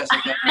birthday,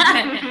 Jessica.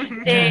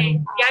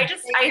 I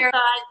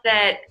thought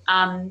that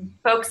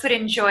folks would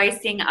enjoy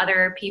seeing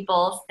other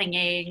people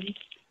singing.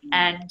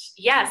 And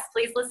yes,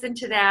 please listen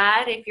to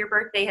that if your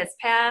birthday has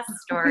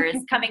passed or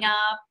is coming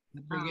up.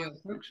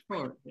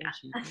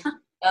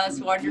 That's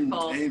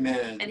wonderful.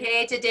 Amen. And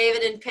hey to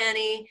David and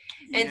Penny.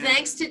 And Yeah.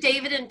 thanks to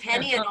David and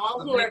Penny and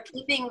all who are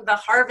keeping the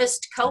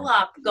Harvest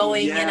Co-op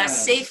going in a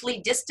Yes. safely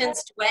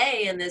distanced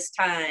way in this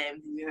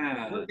time.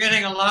 Yeah. We're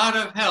getting a lot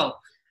of help.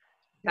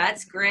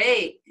 That's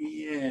great.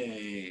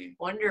 Yay.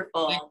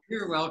 Wonderful.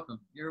 You're welcome.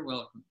 You're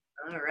welcome.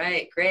 All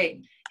right,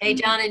 great. Hey,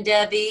 John and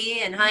Debbie,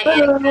 and hi,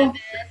 Annie,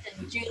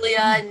 and Julia,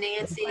 and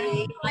Nancy.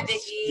 Hi, Vicki.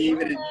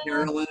 Stephen and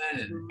Carolyn.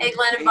 And Hey,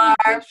 Glenn and Barb.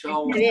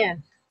 Rachel. Yeah.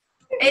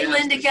 Hey, Yes,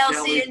 Linda, the Kelsey,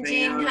 Shelley and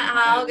Jean. fam,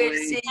 How good to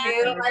Emily. see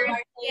you. Hi,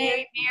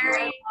 Marcy.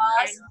 Mary,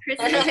 Ross. and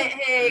Kristen.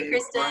 Hey,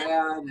 Kristen.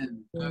 Brad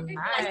and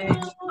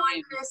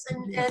Hi, Chris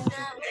and hey,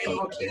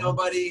 Mokino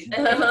buddy.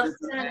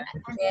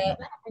 yeah.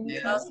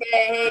 Yes.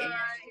 Okay.